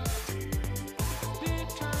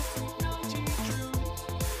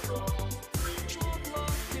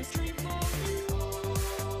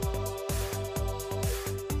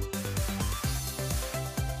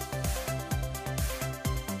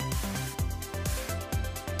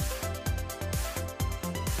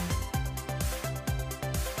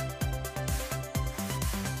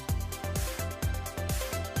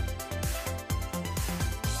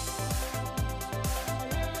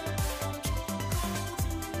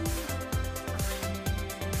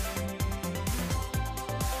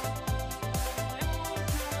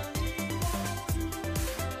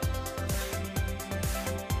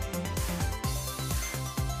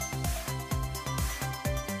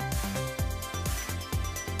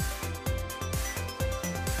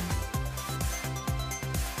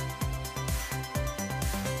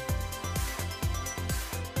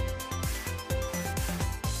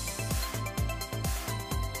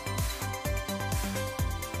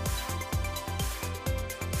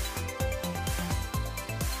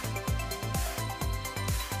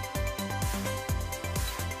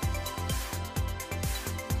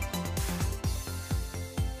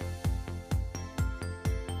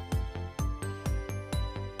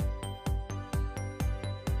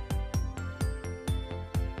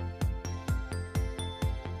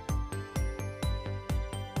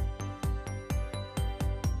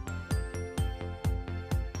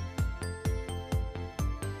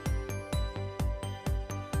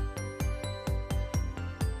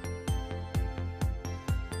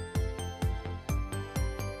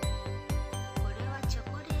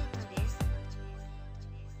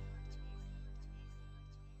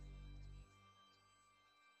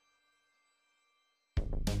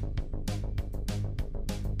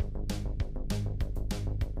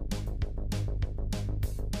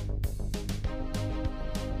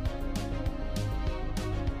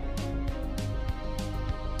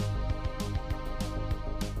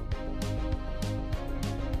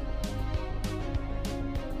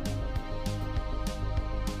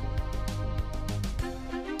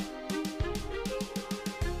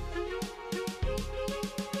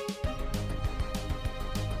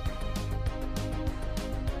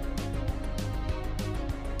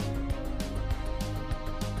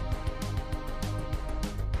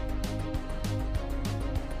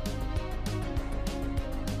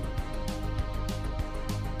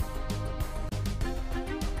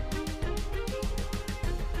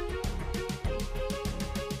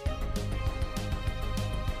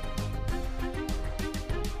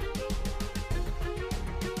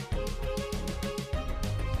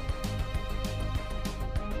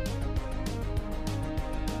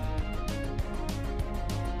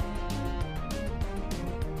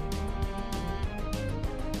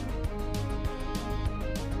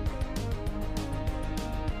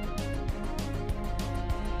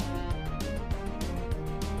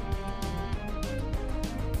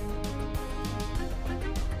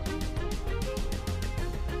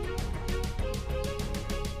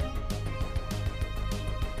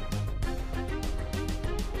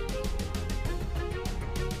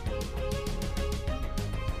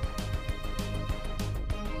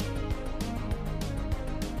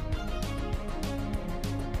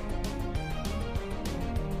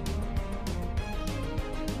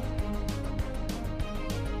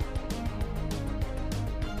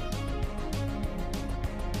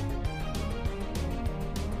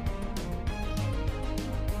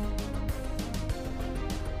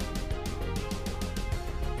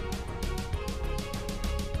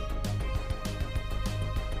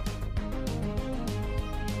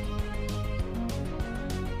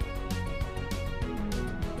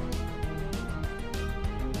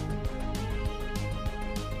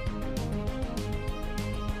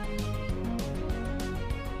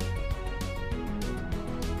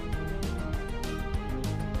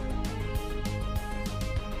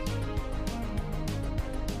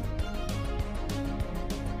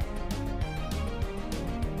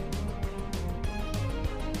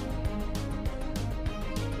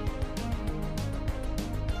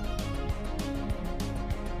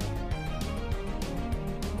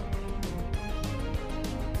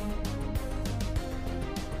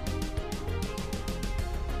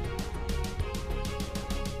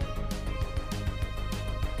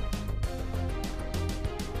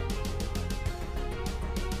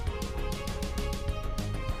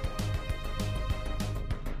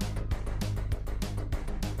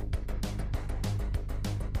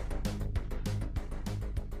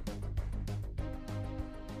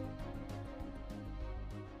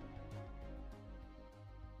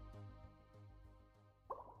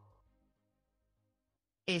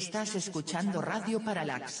 Estás escuchando Radio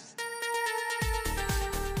Parallax.